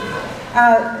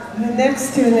 The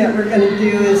next tune that we're going to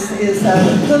do is a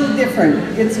little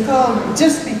different. It's called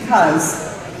Just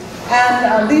Because.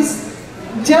 And these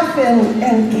Jeff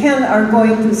and Ken are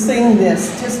going to sing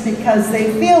this just because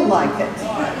they feel like it.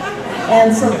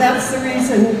 And so that's the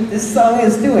reason this song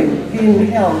is being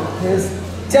held, is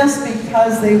just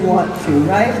because they want to,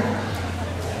 right?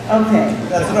 Okay.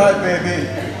 That's right, baby.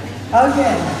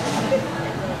 Okay.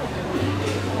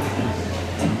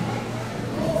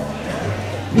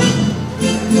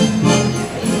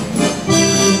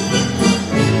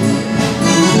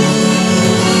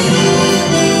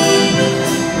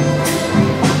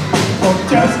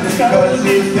 Just because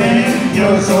you think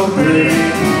you're so pretty,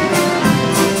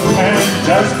 and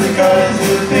just because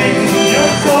you think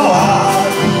you're so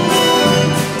hot,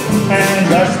 and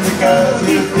just because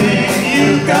you think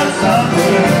you've got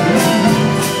something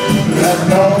that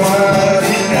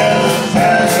nobody else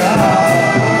has got,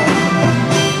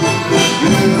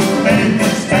 you make me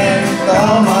spend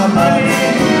all my money.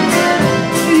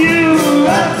 You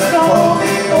have to call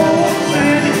me old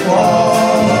Santa Claus.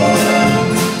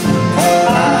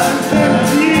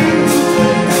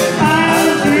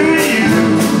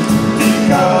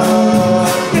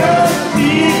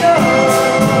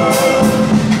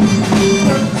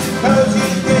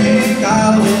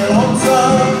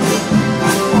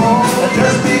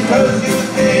 Just because you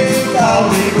think I'll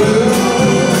be blue,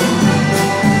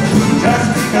 just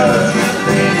because you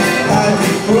think I'll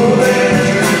be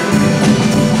foolish,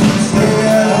 stay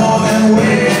at home and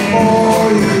wait for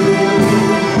you.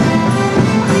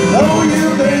 Though you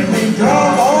made me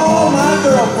drop all my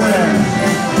girlfriends,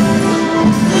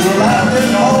 you laughed and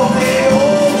called me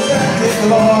old Santa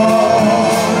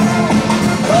Claus.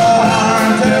 But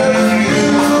I'm telling you,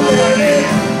 baby,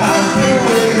 I'm through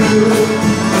with you.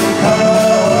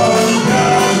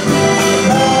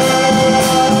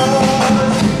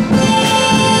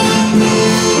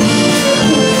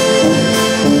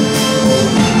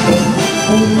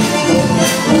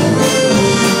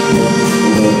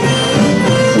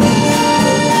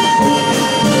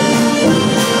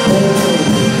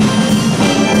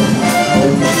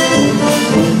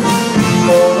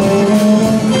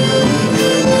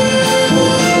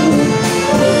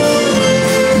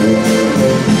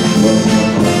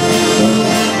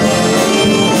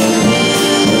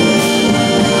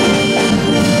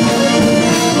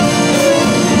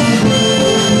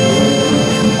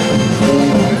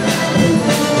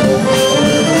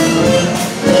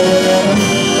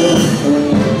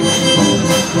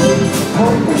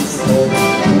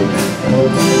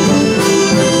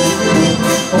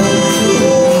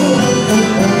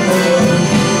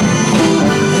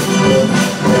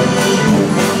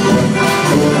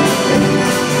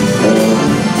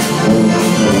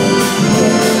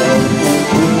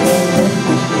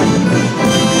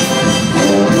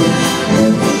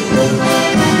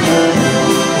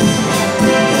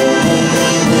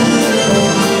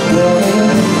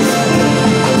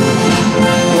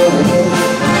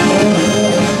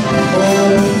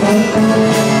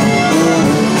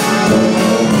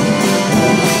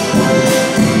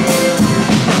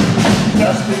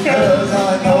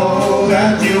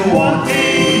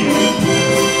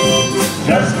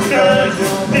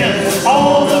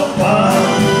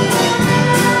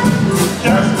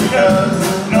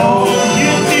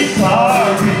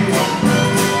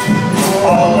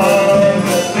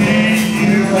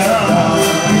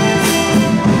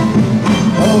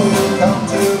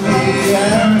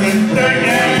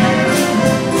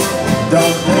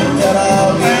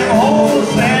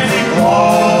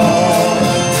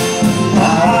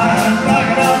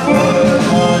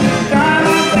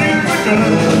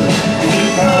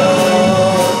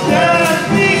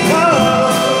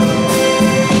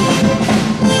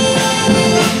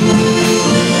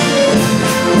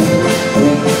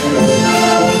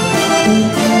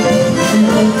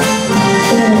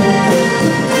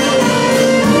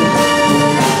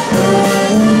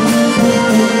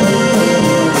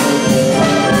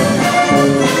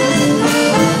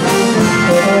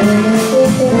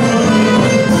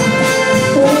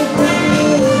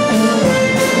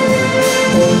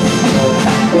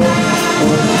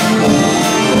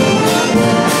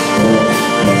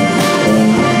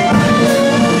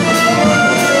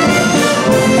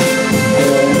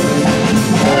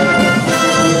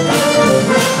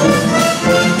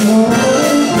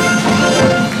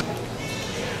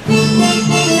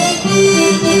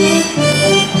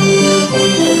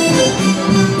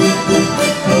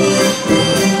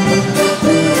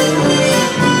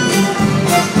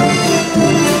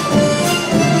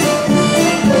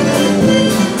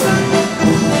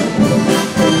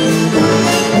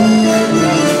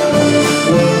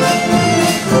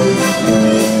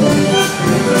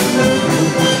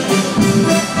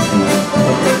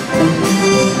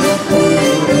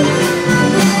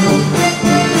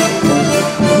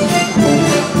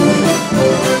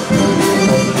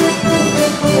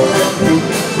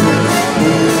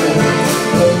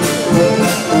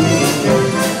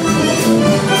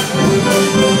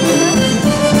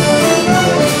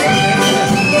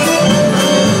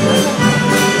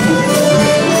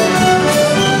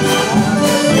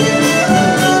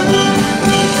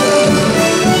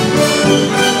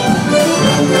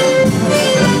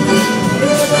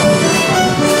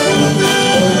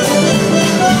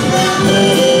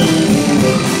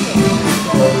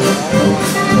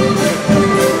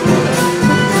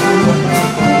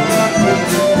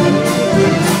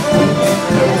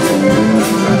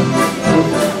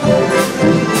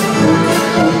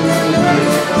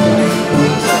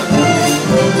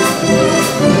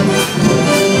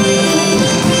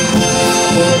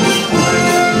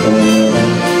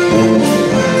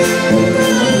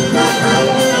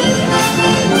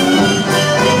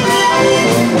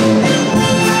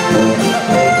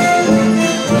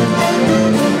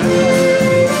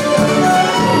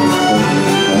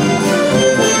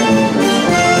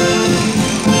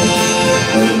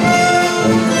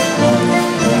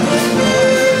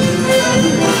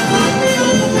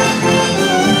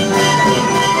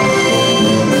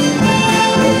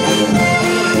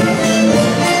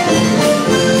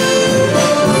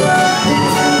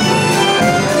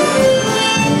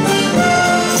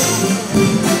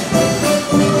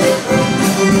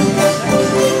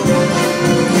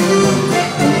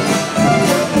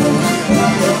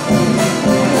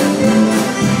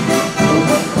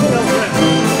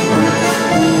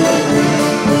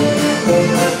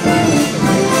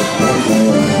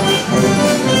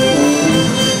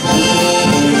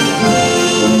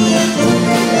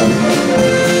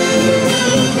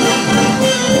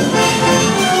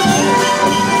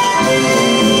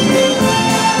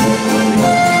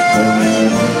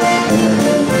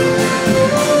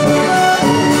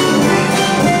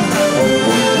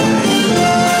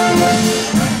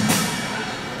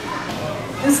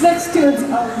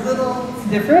 little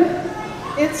different.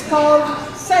 It's called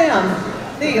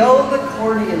Sam, the Old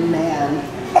Accordion Man.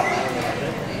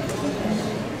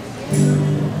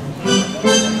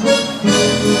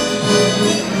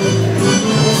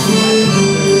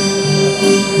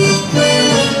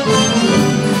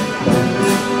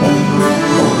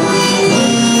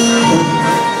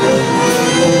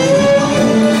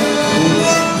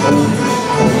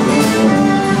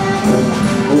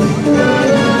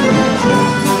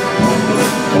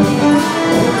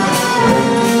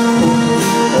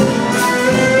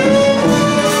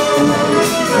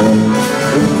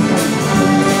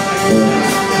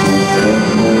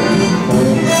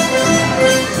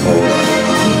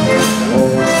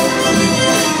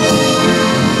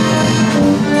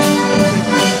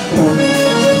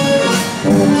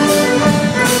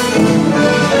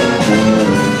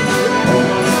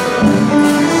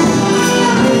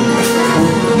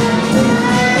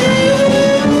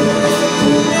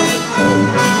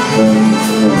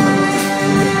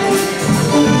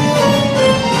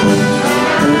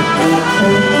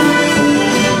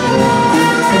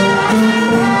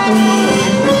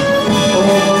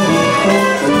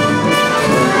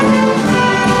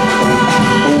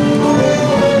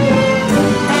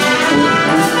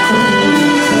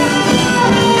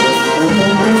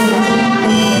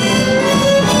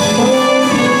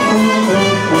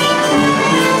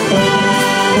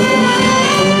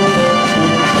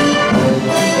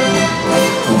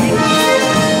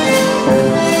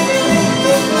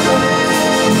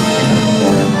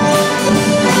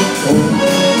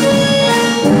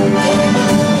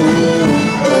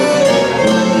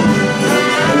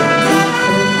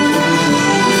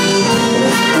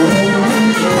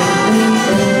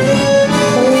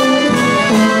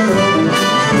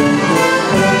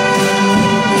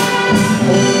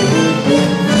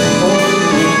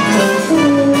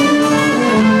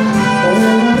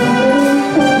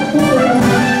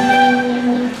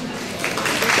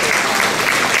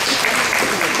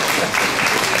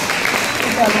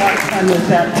 With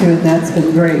that tune, that's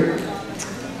been great.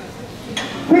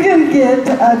 We're going to get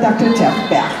Dr. Jeff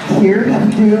back here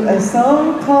to do a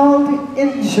song called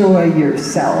Enjoy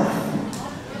Yourself.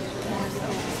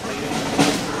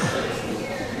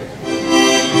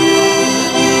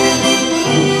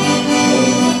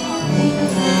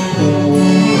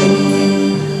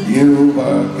 You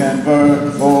work and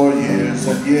work for years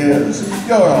and years,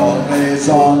 you're always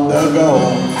on the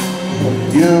go.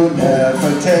 You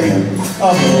never take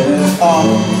a minute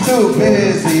off, too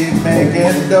busy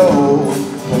making dough.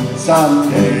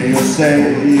 Someday you'll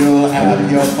say you'll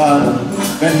have your fun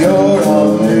when you're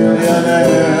a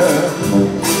millionaire.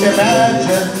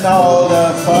 Imagine all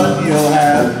the fun you'll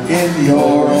have in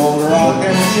your old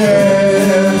rocking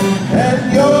chair.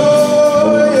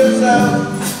 Enjoy yourself,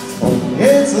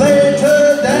 it's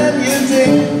later than you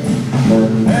think.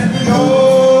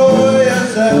 Enjoy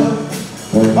yourself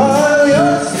while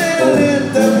you're still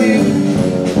in the pink.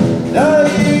 The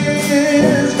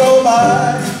years go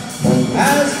by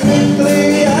as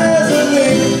quickly as a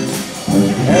wink.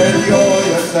 Enjoy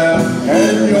yourself,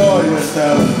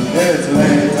 it's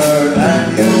later than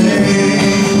you think.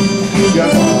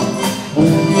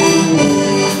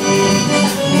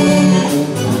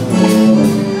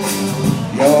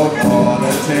 You're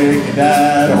gonna take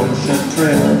that ocean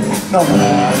trip, no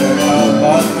matter how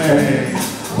much may.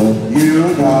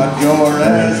 You got your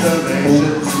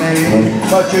reservations made,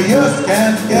 but you just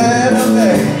can't get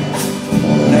away.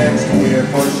 Next year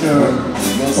for sure,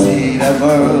 you'll see the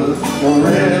world, you'll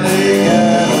really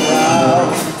get around.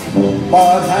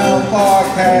 But how far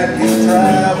can you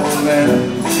travel when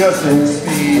you're 6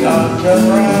 feet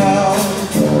underground?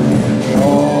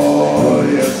 Enjoy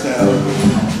yourself,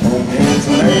 it's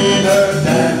later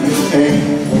than you think.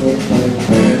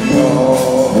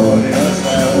 Enjoy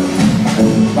yourself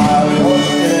while you're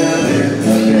still in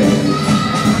the game.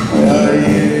 The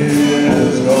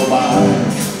years go by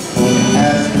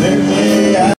as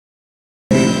quickly as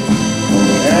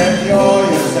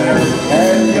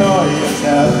enjoy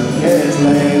yourself, it's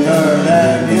later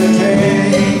than you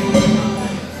think.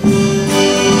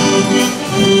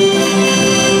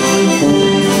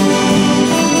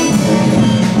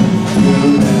 You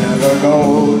never go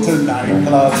to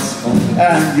nightclubs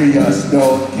and you just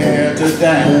don't care to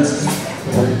dance.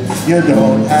 You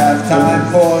don't have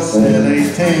time for silly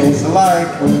things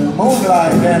like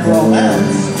moonlight and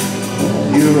romance.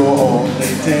 You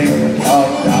only think of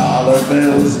dollar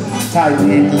bills tied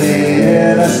neatly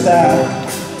in a stack.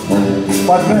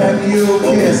 But when you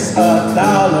kiss a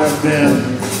dollar bill,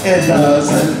 it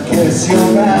doesn't kiss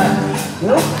you back.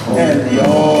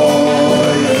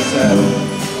 Enjoy yourself,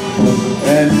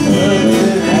 and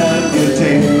good as you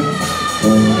think.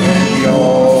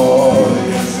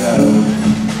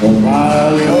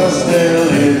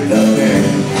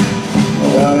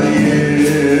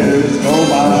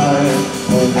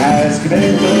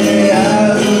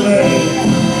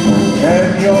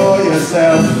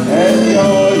 yourself,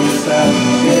 enjoy yourself,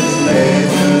 it's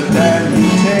later than you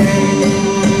think.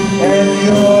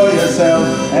 Enjoy yourself,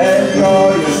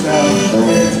 enjoy yourself,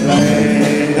 it's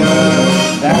later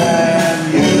than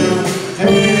you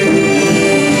think.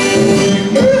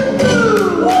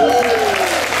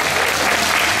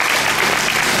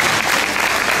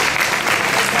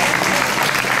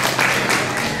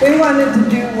 We wanted to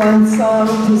do one song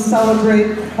to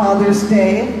celebrate Father's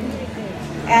Day,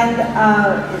 and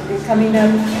it's coming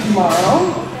up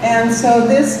tomorrow. And so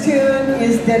this tune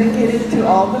is dedicated to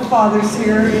all the fathers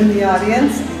here in the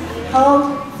audience, called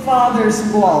Father's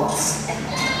Waltz.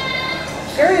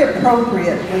 Very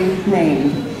appropriately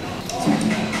named.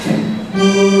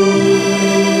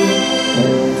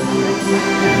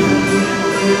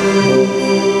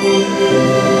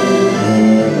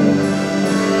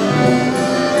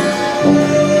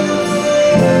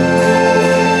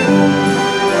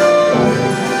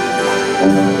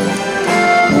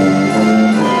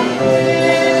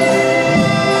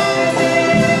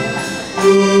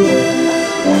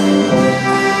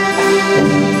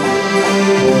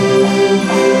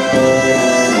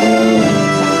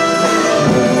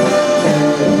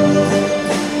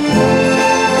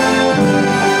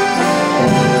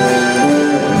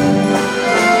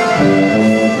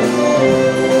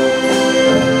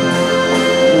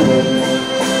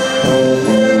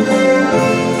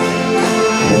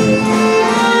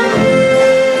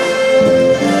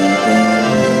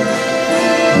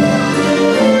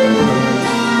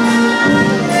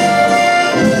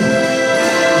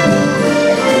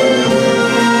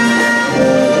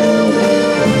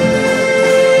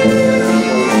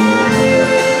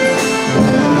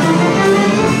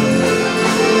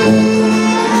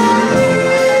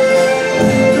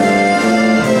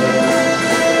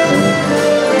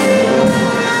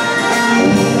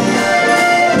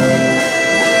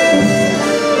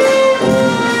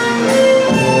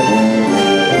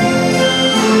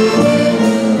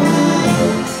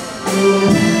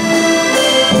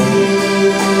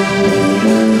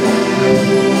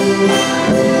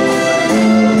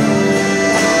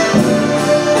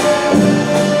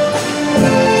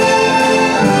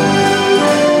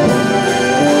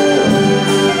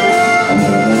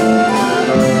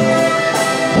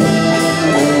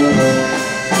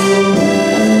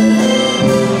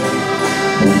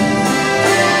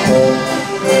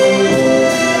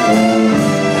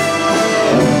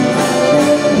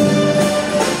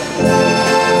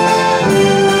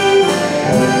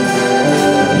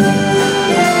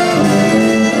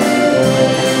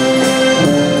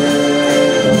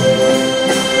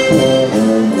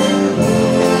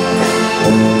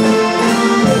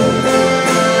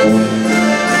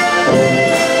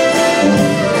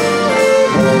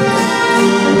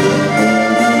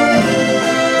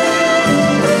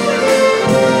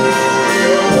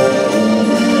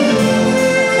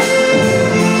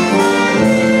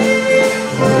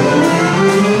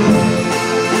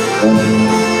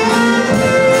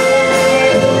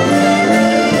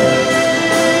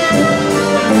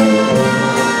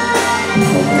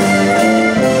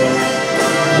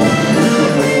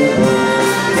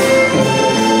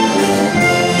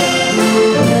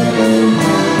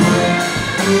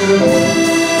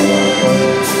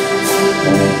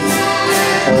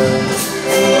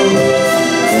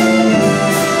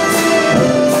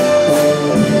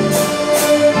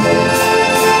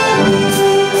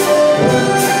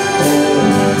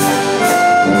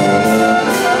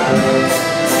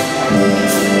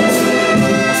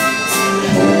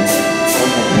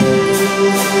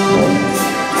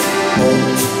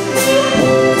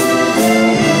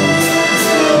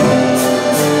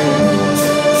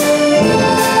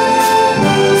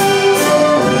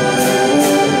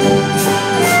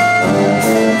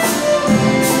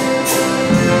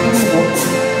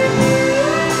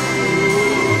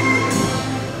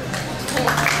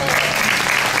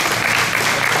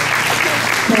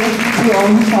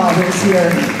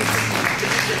 Here.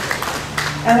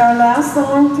 And our last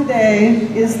song today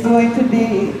is going to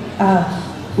be,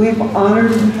 we've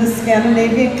honored the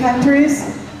Scandinavian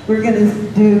countries. We're going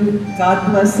to do God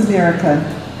Bless America.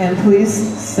 And please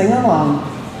sing along.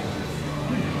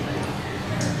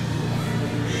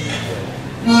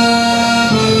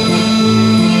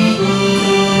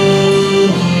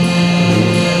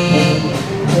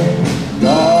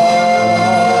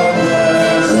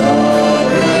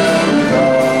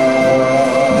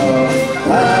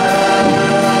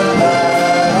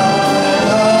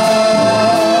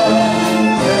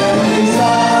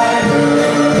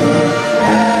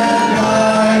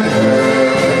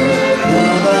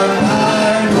 Through the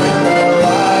night with the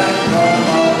light.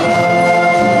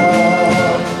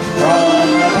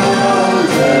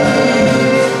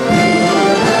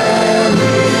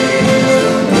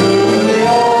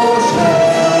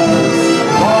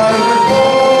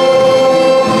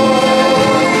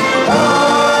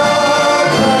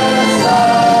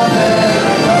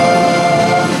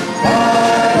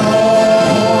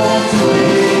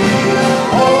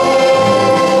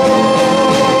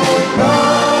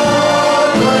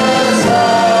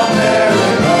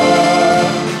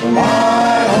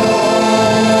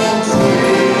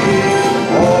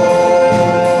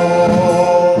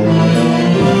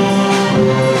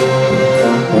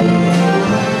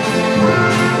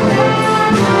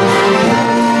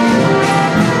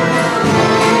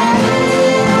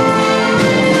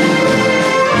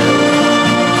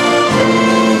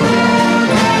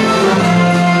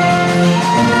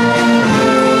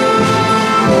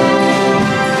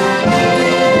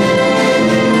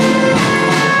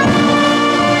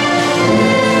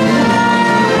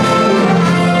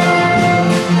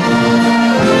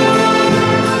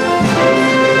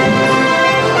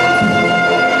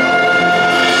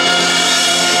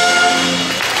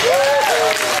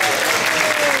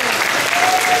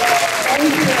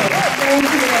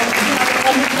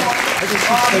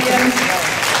 audience.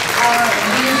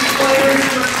 These players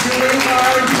worked really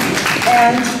hard,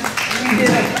 and we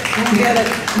did it. We did it.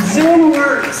 Zoom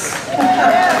works.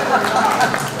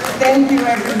 Thank you,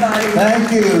 everybody.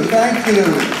 Thank you, thank you.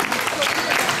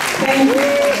 Thank you.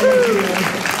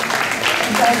 You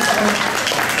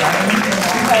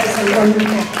guys are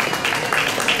wonderful.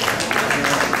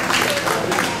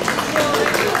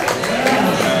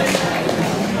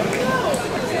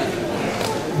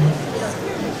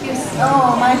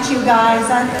 So much, you guys.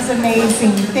 That is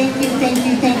amazing. Thank you, thank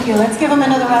you, thank you. Let's give them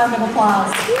another round of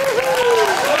applause.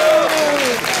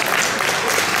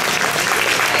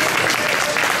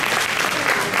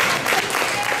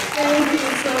 Thank you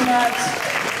so much.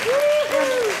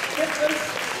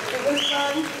 It was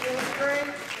fun. It was great.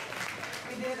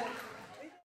 We did it.